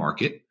fastest growing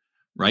market,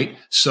 right?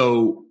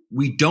 So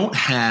we don't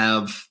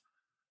have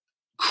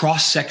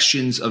cross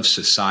sections of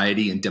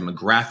society and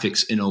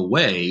demographics in a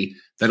way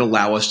that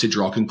allow us to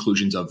draw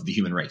conclusions of the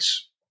human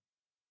race,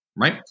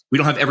 right? We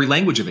don't have every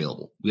language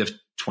available. We have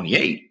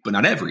 28, but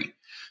not every.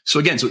 So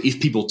again, so if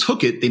people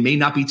took it, they may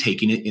not be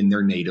taking it in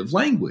their native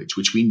language,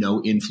 which we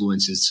know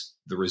influences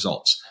the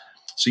results.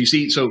 So you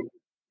see,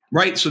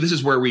 right. So this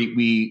is where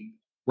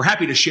we're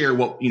happy to share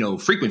what,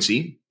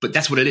 frequency, but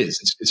that's what it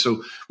is.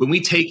 So when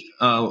we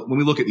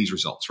look at these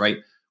results, right,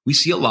 we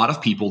see a lot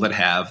of people that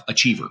have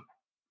achiever,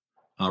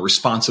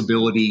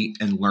 responsibility,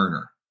 and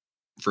learner,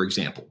 for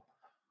example.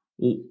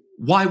 Well,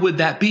 why would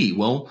that be?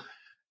 Well,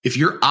 if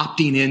you're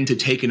opting in to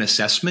take an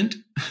assessment,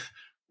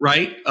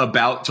 right,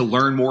 to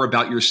learn more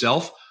about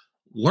yourself,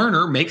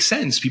 learner makes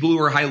sense. People who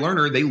are high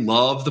learner, they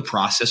love the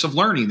process of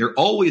learning. They're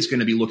always going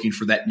to be looking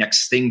for that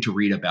next thing to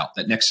read about,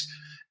 that next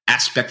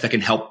aspect that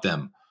can help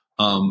them.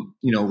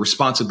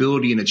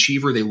 Responsibility and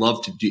achiever, they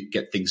love to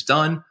get things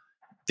done.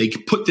 They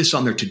put this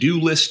on their to-do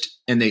list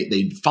and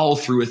they follow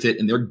through with it,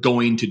 and they're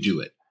going to do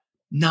it.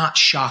 Not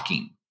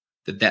shocking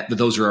that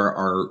those are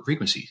our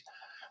frequencies.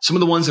 Some of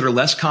the ones that are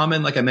less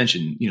common, like I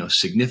mentioned,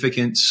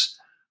 significance.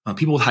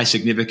 People with high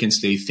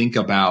significance, they think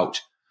about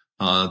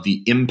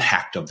the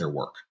impact of their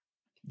work.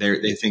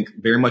 They think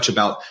very much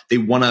about, they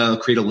want to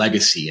create a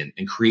legacy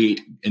and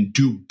create and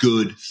do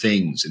good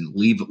things and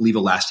leave a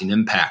lasting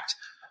impact.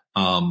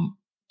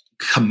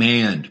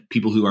 Command,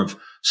 people who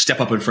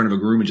step up in front of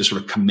a room and just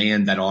sort of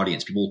command that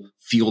audience. People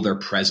feel their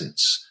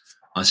presence.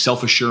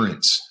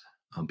 Self-assurance.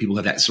 People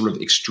have that sort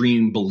of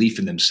extreme belief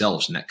in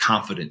themselves and that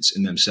confidence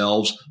in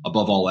themselves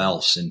above all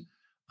else. And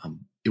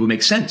it would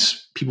make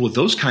sense. People with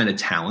those kind of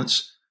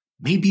talents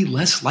may be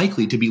less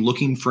likely to be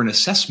looking for an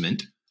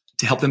assessment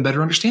to help them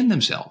better understand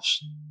themselves.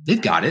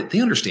 They've got it.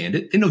 They understand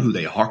it. They know who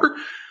they are.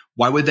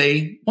 Why would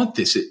they want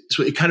this?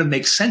 So it kind of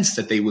makes sense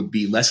that they would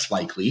be less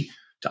likely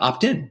to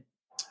opt in.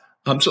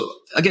 So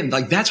again,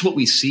 like that's what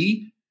we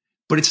see,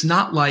 but it's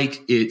not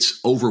like it's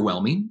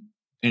overwhelming,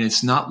 and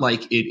it's not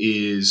like it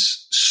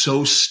is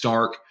so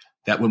stark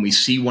that when we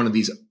see one of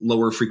these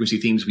lower frequency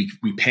themes,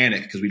 we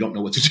panic because we don't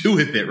know what to do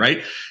with it,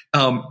 right?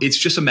 It's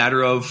just a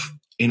matter of,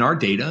 in our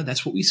data,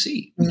 that's what we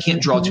see. We can't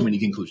draw too many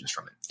conclusions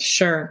from it.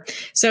 Sure.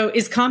 So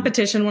is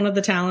competition one of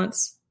the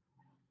talents?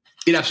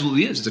 It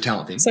absolutely is. It's a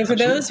talent thing. So for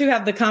those who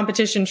have the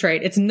competition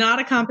trait, it's not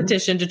a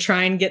competition to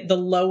try and get the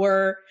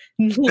lower,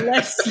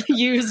 less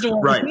used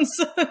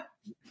ones.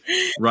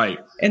 Right.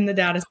 In the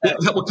data set.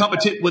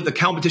 What the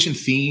competition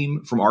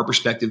theme from our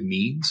perspective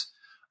means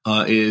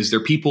is they're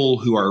people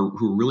who are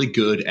really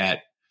good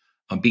at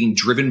being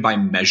driven by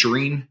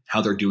measuring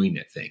how they're doing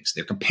at things.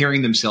 They're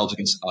comparing themselves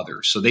against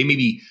others. So they may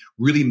be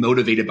really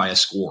motivated by a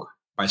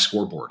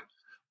scoreboard,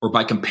 or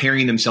by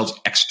comparing themselves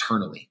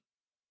externally,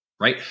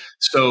 right?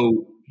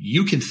 So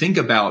you can think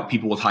about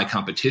people with high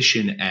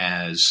competition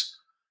as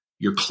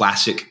your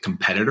classic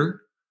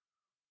competitor.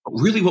 But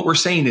really what we're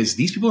saying is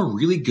these people are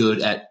really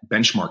good at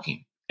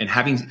benchmarking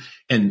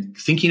and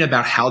thinking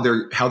about how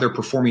they're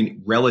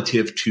performing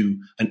relative to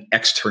an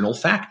external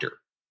factor,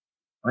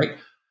 right?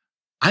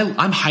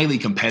 I'm highly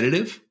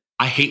competitive.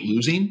 I hate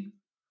losing,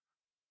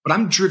 but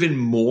I'm driven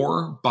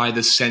more by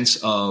the sense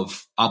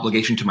of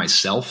obligation to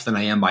myself than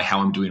I am by how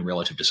I'm doing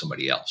relative to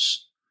somebody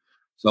else.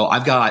 So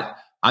I've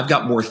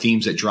got more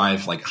themes that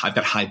drive, like I've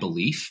got high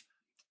belief.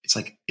 It's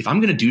like, if I'm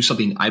going to do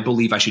something, I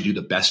believe I should do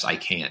the best I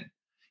can.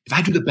 If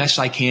I do the best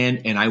I can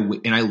and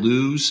I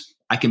lose,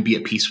 I can be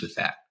at peace with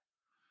that.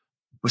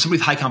 But somebody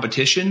with high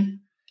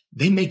competition,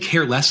 they may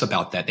care less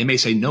about that. They may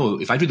say, no,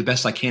 if I do the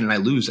best I can and I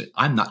lose it,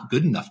 I'm not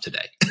good enough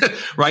today,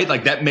 right?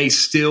 Like that may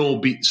still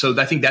be. So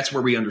I think that's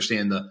where we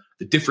understand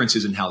the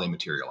differences in how they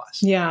materialize.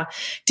 Yeah.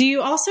 Do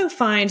you also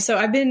find, so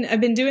I've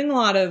been doing a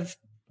lot of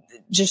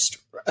just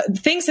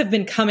things have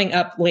been coming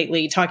up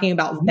lately talking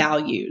about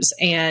values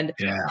and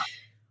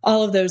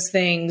all of those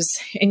things.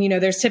 And,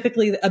 there's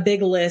typically a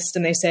big list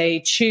and they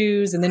say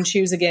choose and then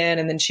choose again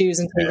and then choose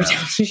until you're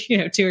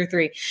down to, 2 or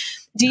 3.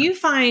 Do you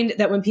find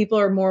that when people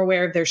are more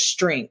aware of their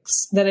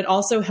strengths, that it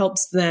also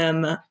helps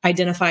them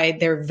identify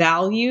their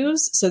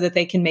values so that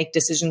they can make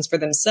decisions for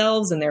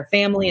themselves and their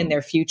family and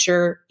their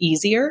future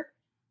easier?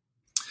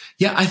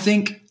 Yeah, I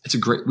think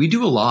we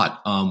do a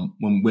lot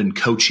when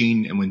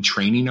coaching and when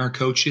training our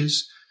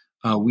coaches.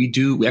 We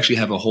actually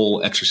have a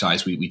whole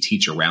exercise we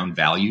teach around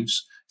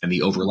values and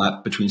the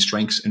overlap between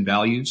strengths and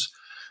values.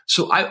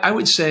 So I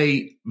would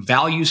say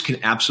values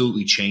can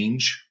absolutely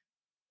change.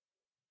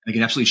 They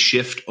can absolutely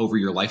shift over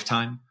your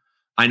lifetime.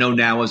 I know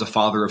now as a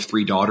father of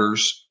 3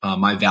 daughters,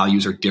 my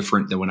values are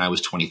different than when I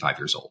was 25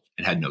 years old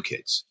and had no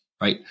kids,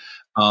 right?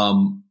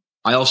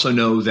 I also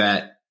know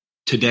that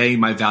today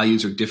my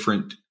values are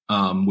different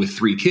with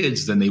 3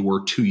 kids than they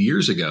were 2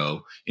 years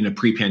ago in a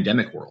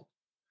pre-pandemic world.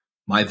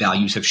 My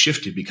values have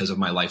shifted because of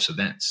my life's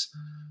events.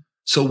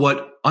 So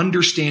what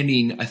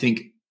understanding, I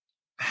think,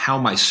 how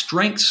my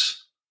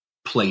strengths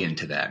play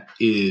into that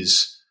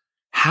is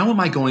how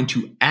am I going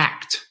to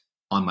act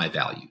on my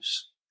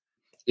values?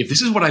 If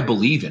this is what I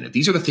believe in, if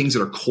these are the things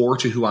that are core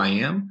to who I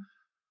am,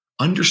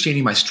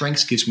 understanding my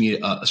strengths gives me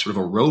a sort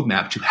of a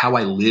roadmap to how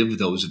I live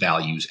those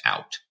values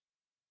out.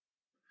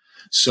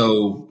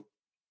 So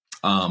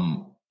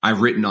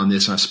I've written on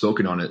this and I've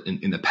spoken on it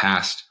in the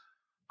past.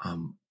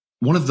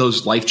 One of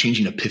those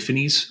life-changing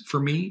epiphanies for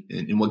me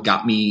and what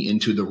got me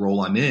into the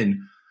role I'm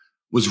in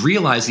was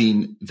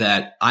realizing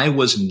that I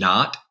was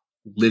not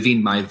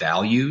living my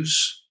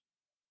values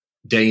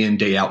day in,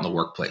 day out in the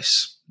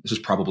workplace. This was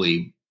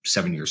probably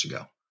 7 years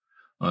ago.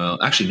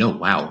 Actually, no,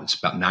 wow. It's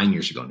about 9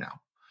 years ago now.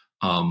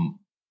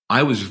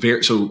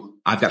 So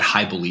I've got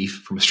high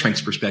belief from a strengths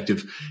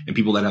perspective, and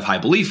people that have high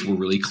belief, we're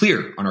really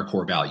clear on our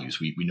core values.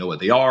 We know what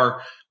they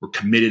are. We're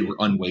committed. We're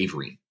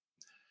unwavering.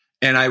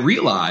 And I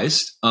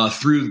realized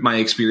through my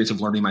experience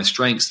of learning my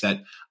strengths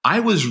that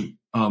I was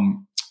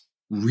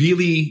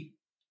really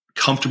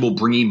comfortable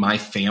bringing my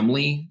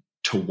family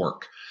to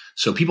work.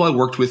 So people I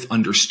worked with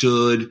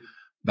understood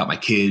about my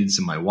kids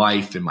and my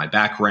wife and my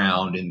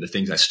background and the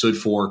things I stood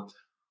for.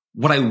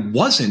 What I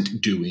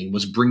wasn't doing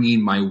was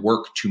bringing my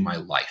work to my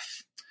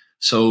life.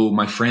 So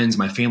my friends,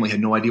 my family had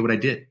no idea what I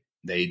did.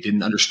 They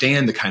didn't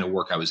understand the kind of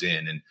work I was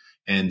in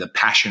and the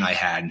passion I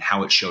had and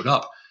how it showed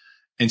up.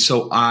 And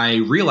so I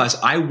realized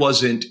I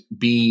wasn't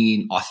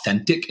being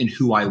authentic in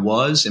who I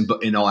was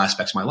in all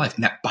aspects of my life.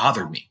 And that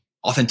bothered me.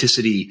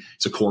 Authenticity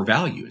is a core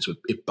value. And so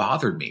it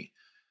bothered me.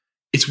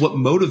 It's what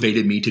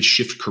motivated me to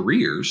shift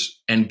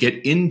careers and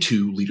get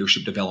into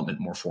leadership development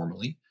more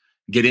formally,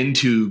 get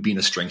into being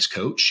a strengths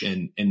coach,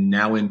 and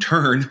now in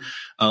turn,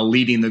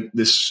 leading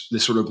this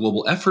sort of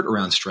global effort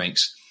around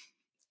strengths.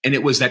 And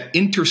it was that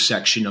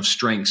intersection of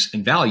strengths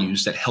and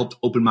values that helped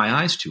open my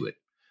eyes to it,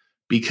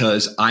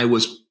 because I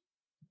was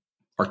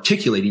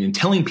articulating and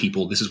telling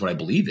people this is what I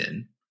believe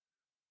in,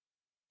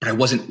 but I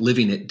wasn't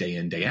living it day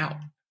in, day out.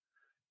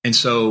 And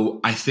so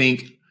I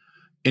think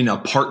in a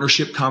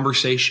partnership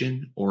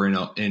conversation or in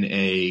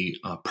a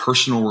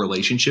personal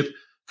relationship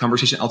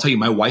conversation, I'll tell you,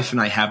 my wife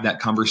and I have that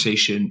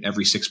conversation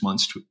every 6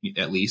 months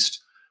at least,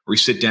 where we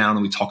sit down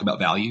and we talk about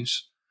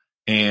values.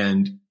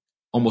 And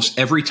almost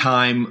every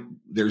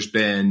time there's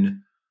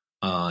been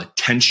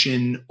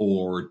tension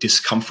or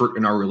discomfort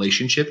in our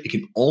relationship, it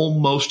can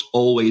almost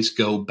always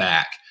go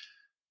back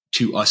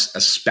to us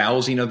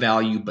espousing a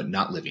value but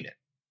not living it.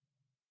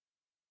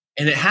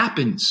 And it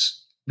happens.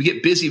 We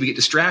get busy, we get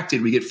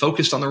distracted, we get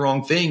focused on the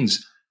wrong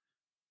things.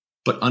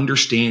 But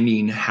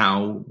understanding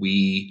how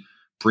we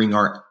bring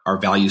our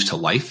values to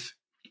life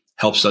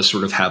helps us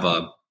sort of have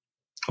a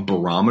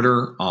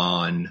barometer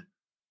on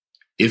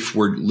if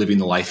we're living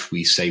the life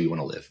we say we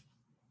want to live.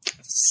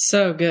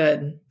 So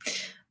good.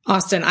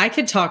 Austin, I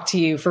could talk to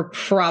you for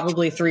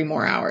probably 3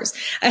 more hours.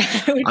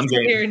 I would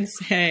sit here and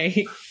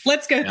say,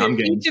 let's go through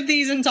each of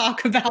these and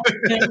talk about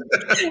them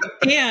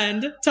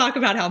and talk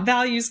about how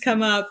values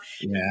come up.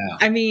 Yeah.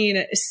 I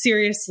mean,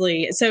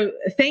 seriously. So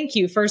thank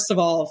you, first of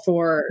all,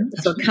 for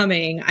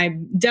coming.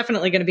 I'm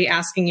definitely going to be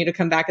asking you to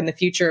come back in the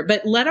future,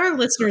 but let our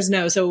listeners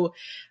know. So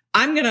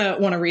I'm going to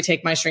want to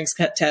retake my strengths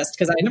test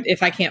because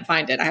if I can't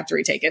find it, I have to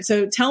retake it.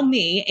 So tell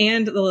me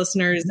and the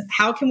listeners,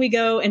 how can we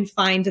go and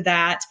find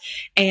that?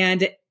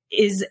 And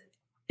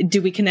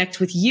do we connect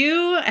with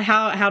you?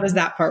 How does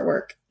that part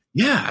work?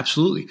 Yeah,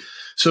 absolutely.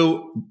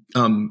 So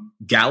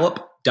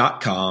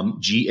Gallup.com,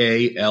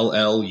 GALLUP.com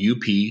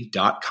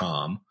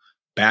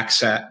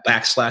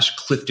 /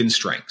 Clifton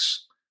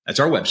Strengths. That's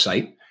our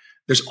website.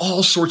 There's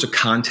all sorts of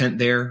content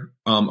there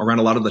around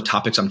a lot of the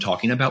topics I'm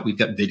talking about. We've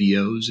got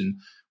videos and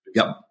we've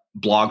got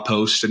blog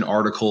posts and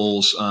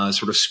articles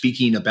sort of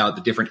speaking about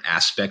the different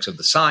aspects of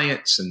the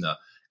science and the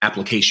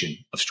application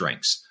of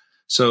strengths.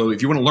 So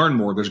if you want to learn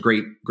more, there's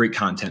great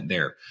content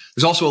there.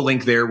 There's also a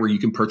link there where you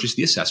can purchase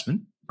the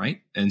assessment,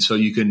 right? And so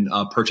you can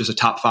purchase a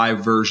top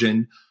 5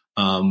 version,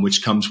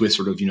 which comes with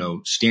sort of,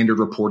 standard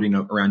reporting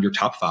around your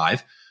top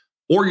 5,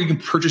 or you can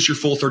purchase your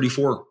full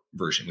 34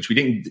 version, which we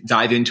didn't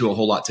dive into a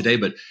whole lot today,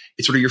 but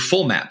it's sort of your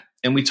full map.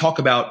 And we talk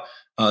about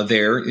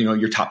there,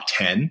 your top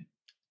 10,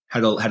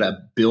 how to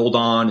build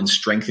on and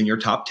strengthen your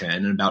top 10,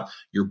 and about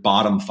your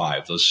bottom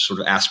 5, those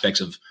sort of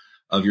aspects of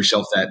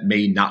yourself that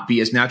may not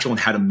be as natural, and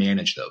how to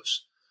manage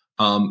those.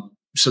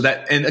 So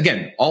that, and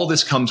again, all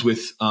this comes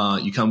with,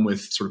 you come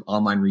with sort of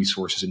online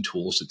resources and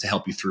tools to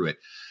help you through it.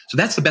 So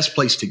that's the best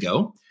place to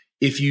go.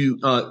 If you,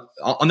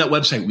 on that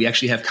website, we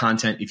actually have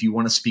content. If you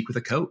want to speak with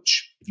a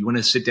coach, if you want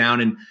to sit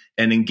down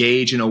and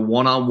engage in a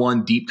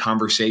one-on-one deep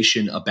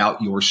conversation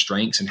about your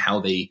strengths and how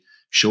they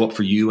show up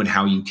for you and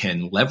how you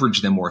can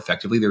leverage them more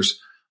effectively, there's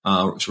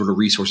sort of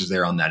resources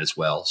there on that as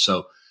well.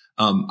 So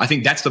I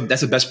think that's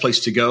the best place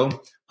to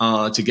go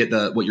to get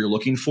what you're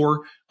looking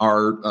for.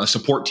 Our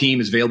support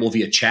team is available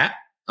via chat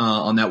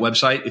on that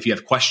website if you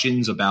have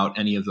questions about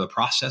any of the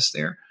process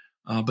there.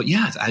 But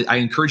yeah, I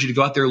encourage you to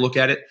go out there and look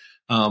at it.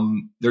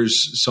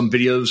 There's some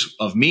videos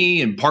of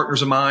me and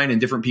partners of mine and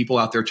different people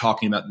out there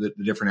talking about the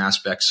different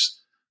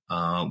aspects.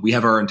 We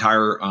have an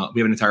entire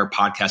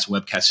podcast and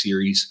webcast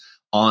series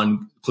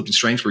on Clifton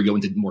Strengths, where we go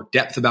into more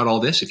depth about all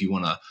this. If you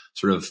want to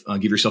sort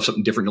of give yourself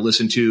something different to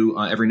listen to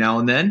every now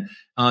and then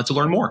to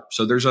learn more.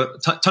 So there's a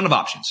ton of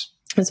options.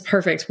 That's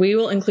perfect. We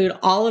will include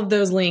all of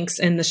those links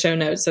in the show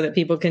notes so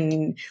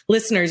that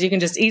listeners, you can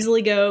just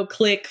easily go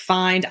click,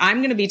 find. I'm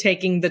going to be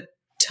taking the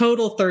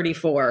total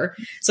 34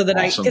 so that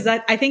awesome. because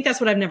I think that's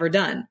what I've never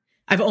done.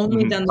 I've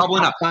only done the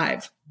top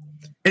 5.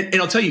 And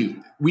I'll tell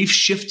you, we've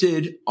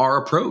shifted our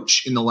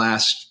approach in the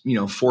last,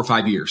 4 or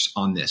 5 years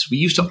on this. We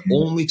used to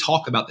only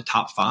talk about the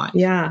top 5.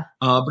 Yeah.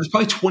 But it's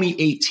probably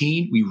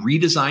 2018. We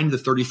redesigned the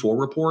 34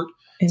 report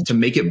to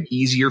make it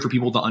easier for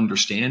people to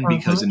understand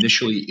because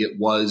initially it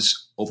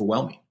was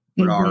overwhelming.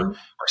 But our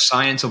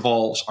science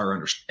evolves,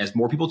 as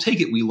more people take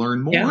it, we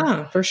learn more.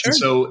 Yeah, for sure.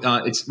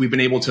 And so we've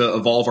been able to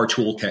evolve our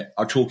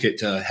toolkit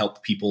to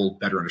help people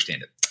better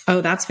understand it.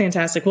 Oh, that's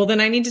fantastic. Well,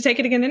 then I need to take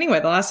it again anyway.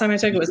 The last time I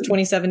took it was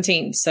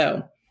 2017.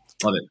 So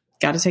love it.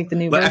 Got to take the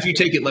new version. After you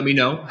take it, let me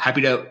know.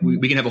 Happy to,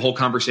 we can have a whole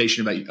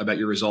conversation about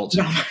your results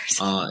and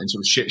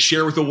sort of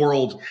share with the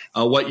world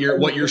what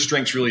your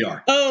strengths really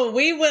are. Oh,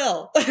 we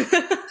will.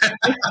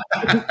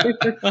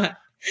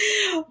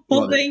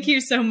 Well, thank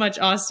you so much,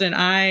 Austin.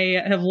 I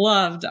have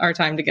loved our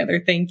time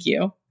together. Thank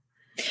you.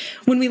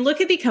 When we look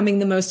at becoming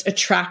the most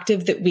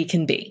attractive that we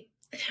can be,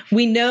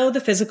 we know the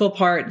physical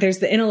part, there's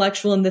the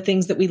intellectual and the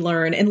things that we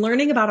learn, and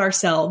learning about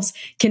ourselves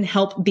can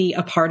help be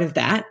a part of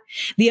that.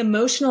 The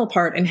emotional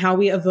part and how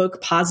we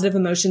evoke positive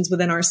emotions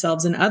within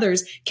ourselves and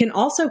others can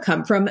also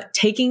come from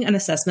taking an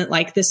assessment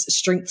like this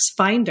Strengths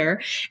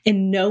Finder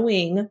and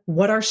knowing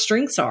what our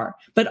strengths are.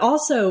 But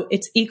also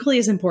it's equally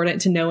as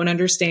important to know and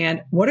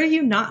understand, what are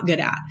you not good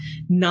at?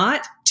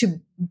 Not to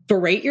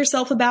berate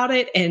yourself about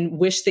it and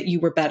wish that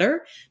you were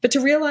better, but to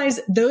realize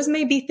those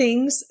may be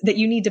things that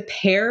you need to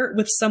pair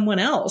with someone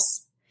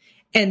else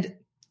and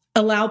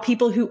allow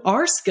people who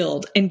are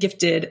skilled and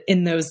gifted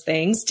in those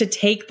things to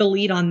take the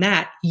lead on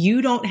that.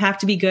 You don't have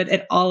to be good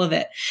at all of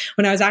it.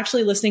 When I was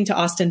actually listening to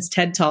Austin's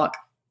TED Talk,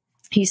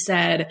 he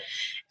said,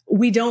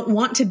 we don't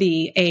want to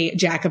be a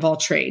jack of all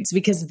trades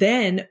because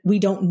then we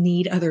don't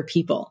need other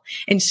people.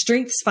 And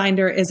Strengths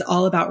Finder is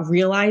all about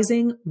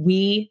realizing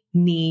we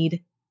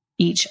need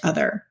each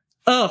other.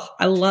 Oh,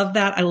 I love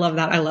that. I love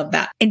that. I love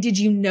that. And did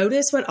you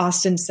notice what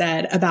Austin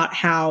said about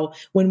how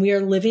when we are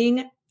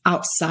living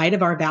outside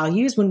of our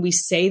values, when we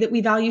say that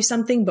we value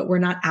something, but we're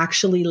not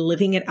actually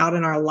living it out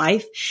in our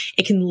life,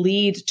 it can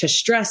lead to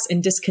stress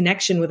and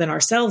disconnection within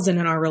ourselves and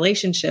in our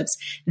relationships.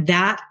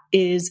 That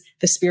is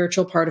the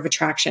spiritual part of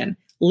attraction.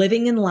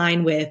 Living in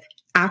line with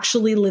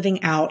actually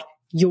living out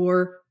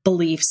your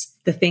beliefs,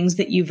 the things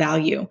that you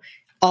value.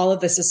 All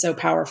of this is so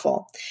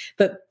powerful.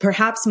 But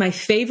perhaps my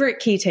favorite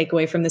key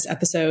takeaway from this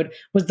episode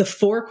was the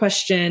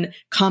 4-question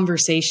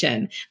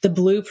conversation, the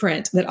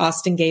blueprint that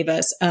Austin gave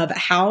us of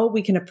how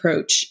we can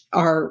approach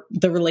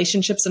the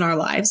relationships in our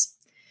lives,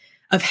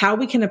 of how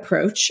we can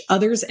approach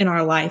others in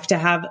our life to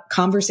have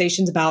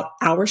conversations about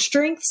our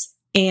strengths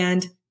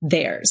and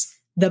theirs,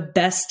 the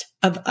best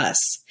of us.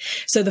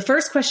 So the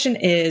first question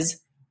is,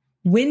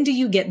 when do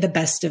you get the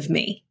best of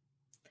me?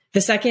 The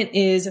second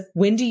is,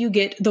 when do you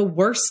get the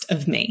worst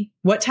of me?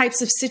 What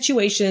types of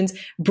situations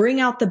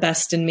bring out the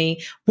best in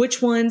me? Which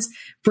ones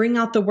bring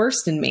out the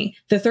worst in me?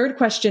 The third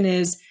question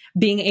is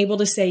being able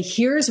to say,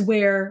 here's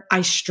where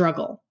I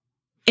struggle.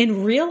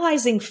 And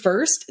realizing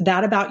first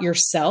that about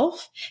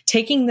yourself,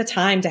 taking the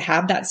time to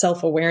have that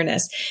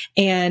self-awareness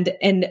and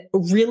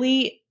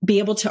really be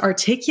able to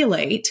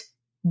articulate,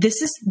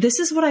 this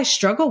is what I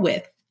struggle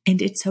with,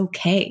 and it's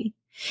okay.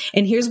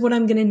 And here's what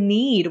I'm going to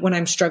need when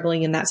I'm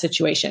struggling in that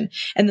situation.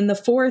 And then the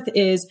fourth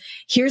is,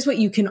 here's what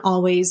you can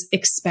always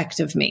expect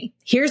of me.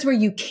 Here's where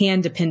you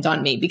can depend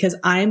on me because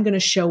I am going to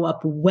show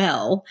up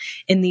well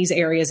in these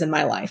areas in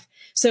my life.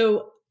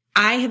 So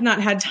I have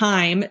not had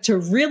time to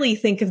really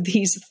think of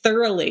these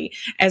thoroughly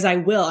as I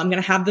will. I'm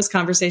going to have this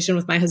conversation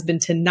with my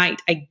husband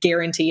tonight. I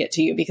guarantee it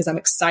to you because I'm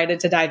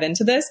excited to dive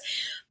into this.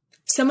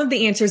 Some of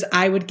the answers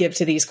I would give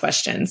to these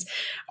questions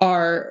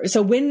are,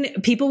 so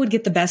when people would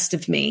get the best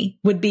of me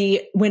would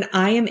be when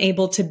I am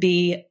able to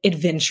be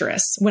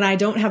adventurous, when I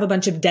don't have a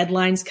bunch of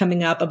deadlines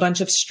coming up, a bunch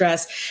of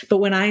stress, but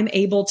when I'm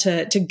able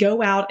to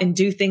go out and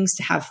do things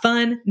to have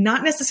fun,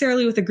 not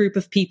necessarily with a group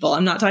of people.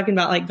 I'm not talking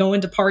about like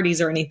going to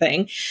parties or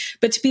anything,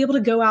 but to be able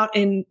to go out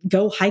and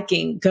go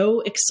hiking,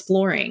 go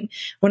exploring,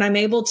 when I'm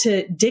able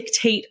to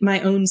dictate my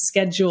own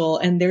schedule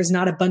and there's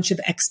not a bunch of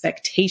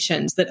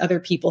expectations that other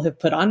people have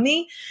put on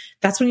me.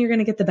 That's when you're going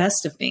to get the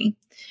best of me.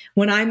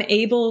 When I'm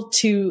able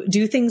to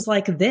do things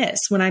like this,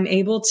 when I'm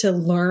able to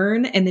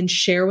learn and then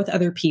share with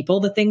other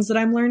people the things that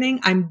I'm learning,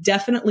 I'm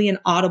definitely an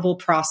audible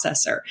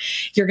processor.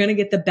 You're going to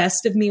get the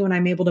best of me when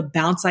I'm able to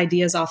bounce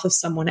ideas off of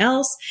someone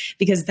else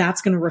because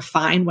that's going to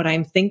refine what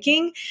I'm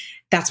thinking.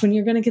 That's when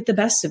you're going to get the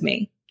best of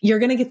me. You're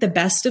going to get the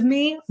best of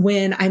me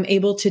when I'm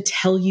able to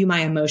tell you my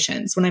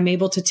emotions, when I'm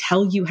able to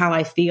tell you how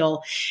I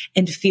feel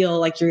and feel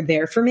like you're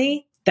there for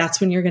me.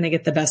 That's when you're going to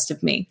get the best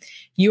of me.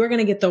 You are going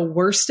to get the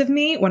worst of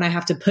me when I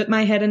have to put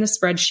my head in a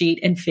spreadsheet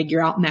and figure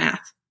out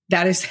math.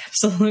 That is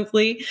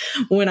absolutely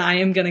when I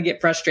am going to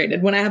get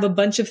frustrated. When I have a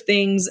bunch of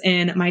things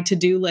in my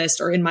to-do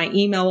list or in my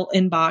email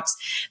inbox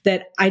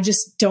that I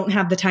just don't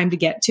have the time to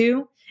get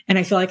to, and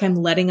I feel like I'm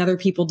letting other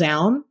people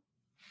down,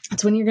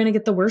 that's when you're going to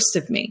get the worst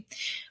of me.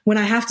 When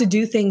I have to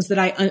do things that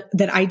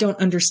I don't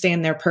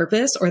understand their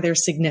purpose or their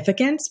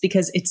significance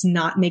because it's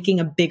not making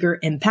a bigger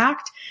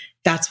impact,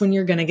 that's when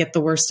you're going to get the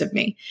worst of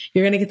me.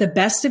 You're going to get the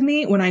best of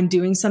me when I'm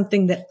doing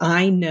something that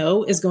I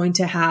know is going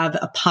to have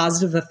a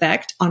positive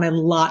effect on a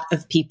lot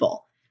of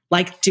people,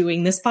 like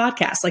doing this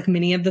podcast, like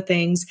many of the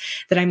things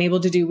that I'm able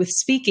to do with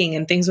speaking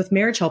and things with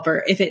Marriage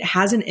Helper. If it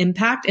has an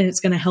impact and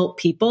it's going to help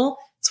people,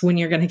 it's when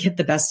you're going to get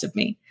the best of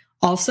me.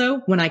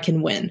 Also, when I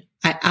can win.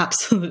 I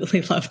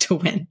absolutely love to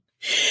win.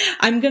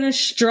 I'm going to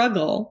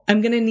struggle.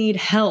 I'm going to need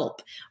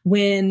help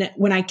when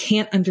I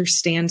can't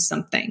understand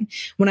something,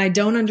 when I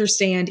don't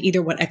understand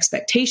either what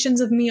expectations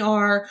of me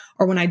are,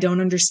 or when I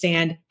don't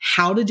understand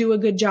how to do a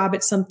good job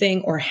at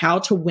something or how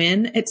to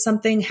win at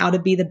something, how to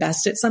be the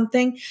best at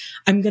something.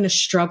 I'm going to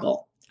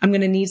struggle. I'm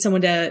going to need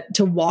someone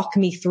to walk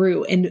me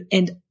through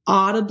and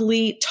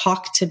audibly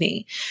talk to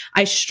me.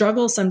 I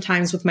struggle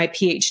sometimes with my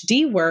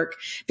PhD work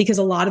because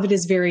a lot of it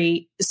is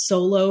very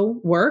solo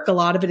work. A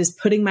lot of it is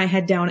putting my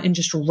head down and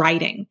just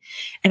writing.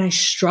 And I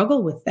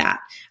struggle with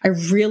that. I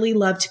really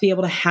love to be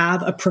able to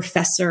have a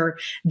professor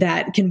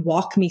that can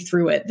walk me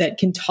through it, that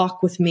can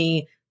talk with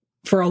me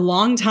for a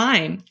long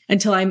time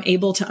until I'm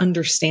able to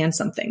understand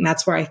something.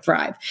 That's where I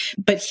thrive.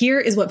 But here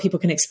is what people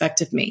can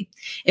expect of me.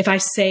 If I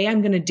say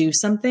I'm going to do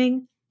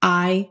something,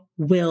 I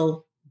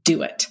will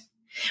do it.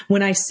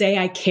 When I say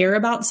I care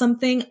about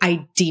something,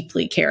 I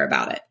deeply care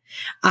about it.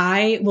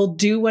 I will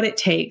do what it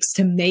takes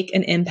to make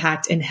an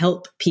impact and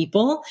help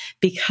people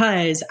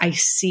because I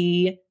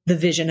see the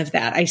vision of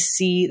that. I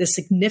see the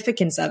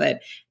significance of it.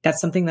 That's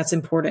something that's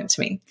important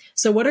to me.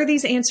 So what are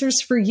these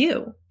answers for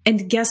you?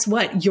 And guess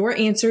what? Your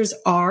answers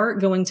are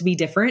going to be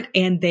different,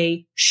 and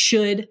they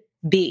should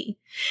be.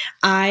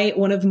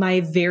 One of my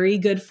very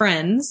good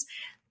friends,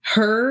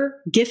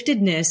 her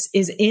giftedness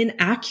is in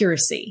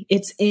accuracy.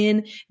 It's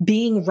in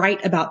being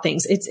right about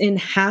things. It's in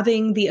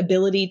having the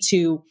ability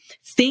to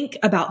think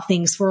about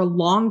things for a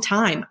long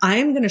time.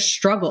 I'm going to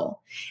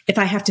struggle if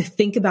I have to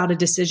think about a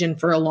decision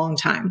for a long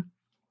time.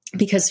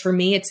 Because for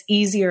me, it's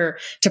easier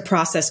to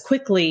process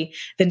quickly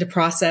than to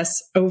process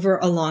over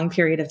a long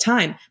period of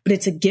time. But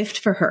it's a gift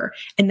for her.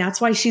 And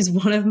that's why she's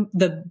one of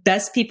the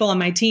best people on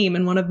my team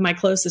and one of my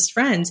closest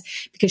friends,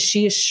 because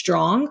she is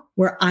strong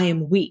where I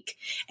am weak.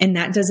 And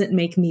that doesn't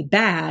make me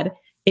bad.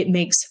 It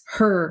makes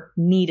her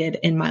needed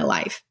in my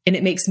life. And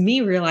it makes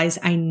me realize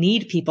I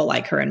need people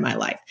like her in my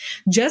life.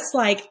 Just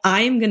like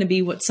I am going to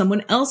be what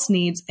someone else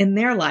needs in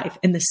their life.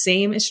 And the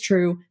same is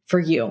true for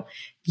you.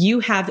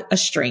 You have a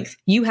strength.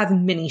 You have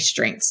many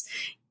strengths.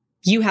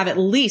 You have at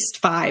least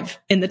 5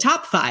 in the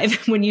top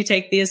 5 when you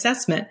take the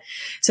assessment.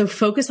 So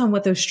focus on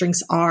what those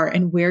strengths are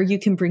and where you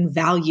can bring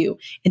value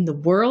in the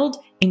world,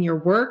 in your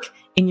work,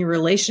 in your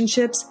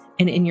relationships,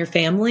 and in your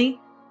family,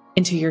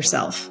 and to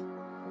yourself.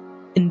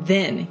 And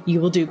then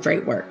you will do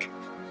great work.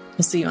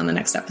 We'll see you on the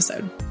next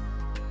episode.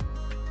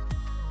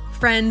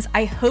 Friends,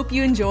 I hope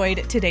you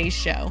enjoyed today's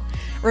show.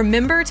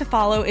 Remember to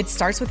follow It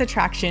Starts With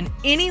Attraction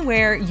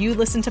anywhere you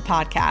listen to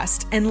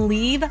podcasts and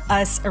leave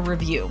us a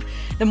review.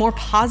 The more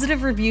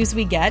positive reviews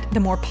we get, the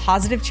more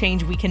positive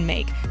change we can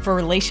make for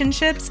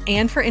relationships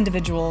and for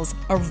individuals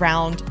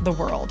around the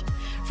world.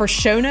 For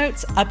show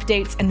notes,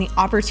 updates, and the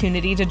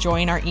opportunity to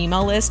join our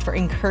email list for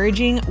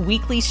encouraging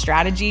weekly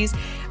strategies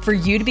for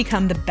you to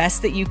become the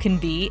best that you can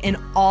be in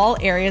all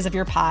areas of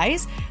your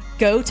pies,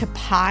 go to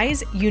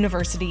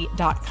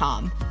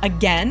piesuniversity.com.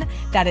 Again,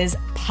 that is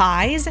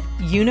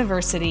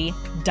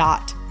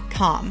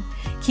piesuniversity.com.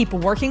 Keep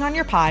working on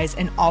your pies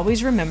and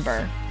always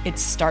remember, it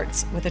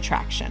starts with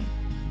attraction.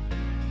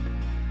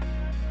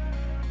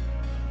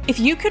 If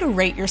you could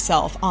rate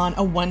yourself on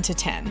a 1 to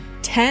 10,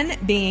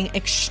 10 being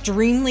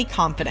extremely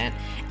confident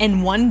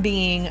and 1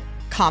 being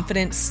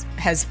confidence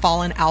has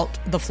fallen out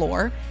the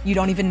floor, you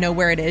don't even know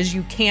where it is,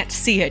 you can't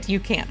see it, you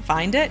can't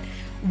find it,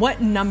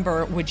 what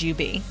number would you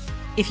be?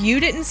 If you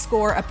didn't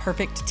score a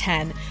perfect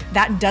 10,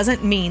 that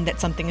doesn't mean that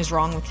something is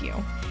wrong with you.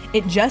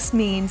 It just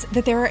means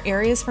that there are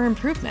areas for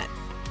improvement.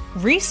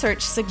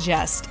 Research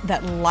suggests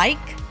that like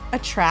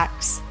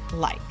attracts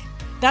like.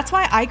 That's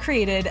why I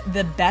created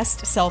the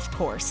Best Self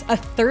course, a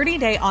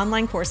 30-day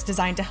online course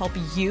designed to help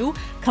you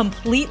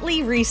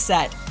completely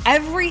reset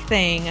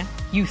everything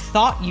you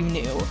thought you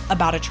knew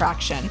about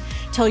attraction,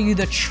 tell you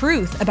the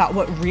truth about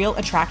what real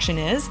attraction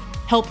is,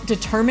 help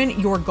determine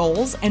your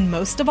goals, and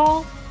most of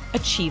all,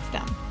 achieve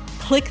them.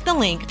 Click the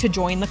link to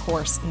join the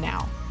course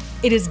now.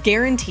 It is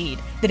guaranteed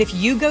that if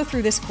you go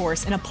through this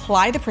course and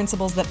apply the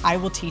principles that I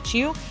will teach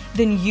you,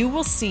 then you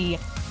will see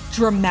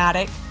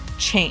dramatic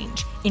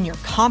change in your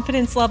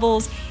confidence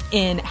levels,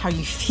 in how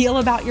you feel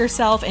about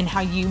yourself, and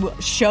how you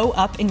show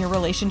up in your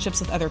relationships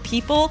with other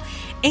people,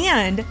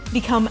 and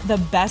become the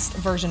best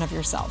version of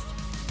yourself.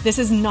 This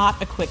is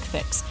not a quick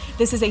fix.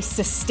 This is a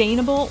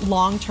sustainable,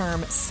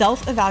 long-term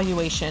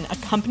self-evaluation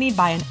accompanied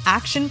by an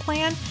action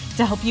plan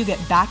to help you get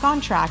back on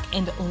track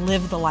and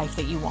live the life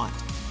that you want.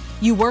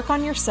 You work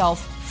on yourself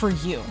for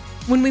you.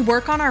 When we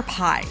work on our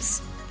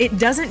pies, it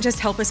doesn't just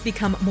help us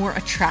become more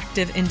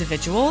attractive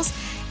individuals.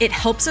 It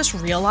helps us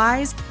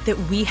realize that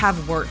we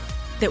have worth,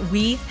 that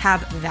we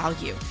have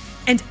value.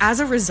 And as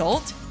a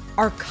result,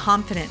 our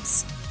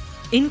confidence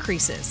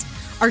increases.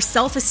 Our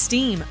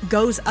self-esteem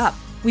goes up.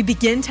 We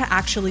begin to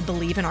actually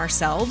believe in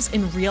ourselves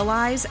and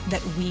realize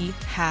that we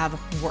have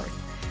worth.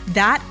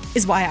 That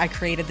is why I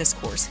created this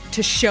course,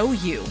 to show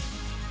you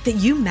that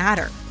you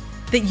matter,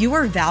 that you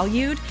are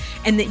valued,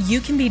 and that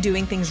you can be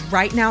doing things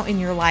right now in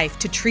your life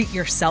to treat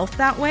yourself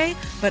that way,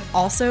 but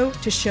also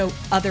to show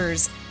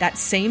others that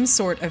same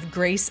sort of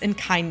grace and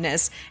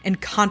kindness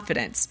and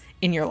confidence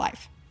in your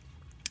life.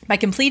 By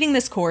completing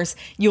this course,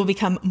 you will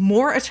become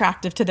more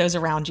attractive to those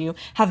around you,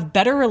 have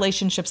better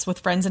relationships with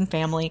friends and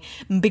family,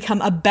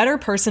 become a better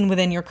person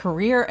within your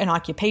career and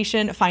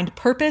occupation, find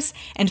purpose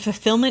and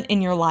fulfillment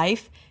in your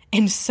life,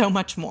 and so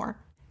much more.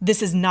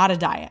 This is not a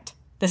diet.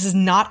 This is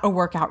not a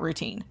workout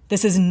routine.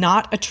 This is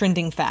not a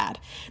trending fad.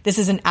 This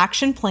is an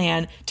action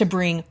plan to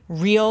bring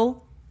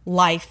real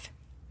life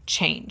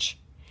change.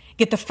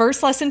 Get the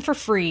first lesson for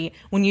free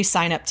when you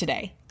sign up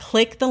today.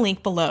 Click the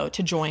link below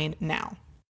to join now.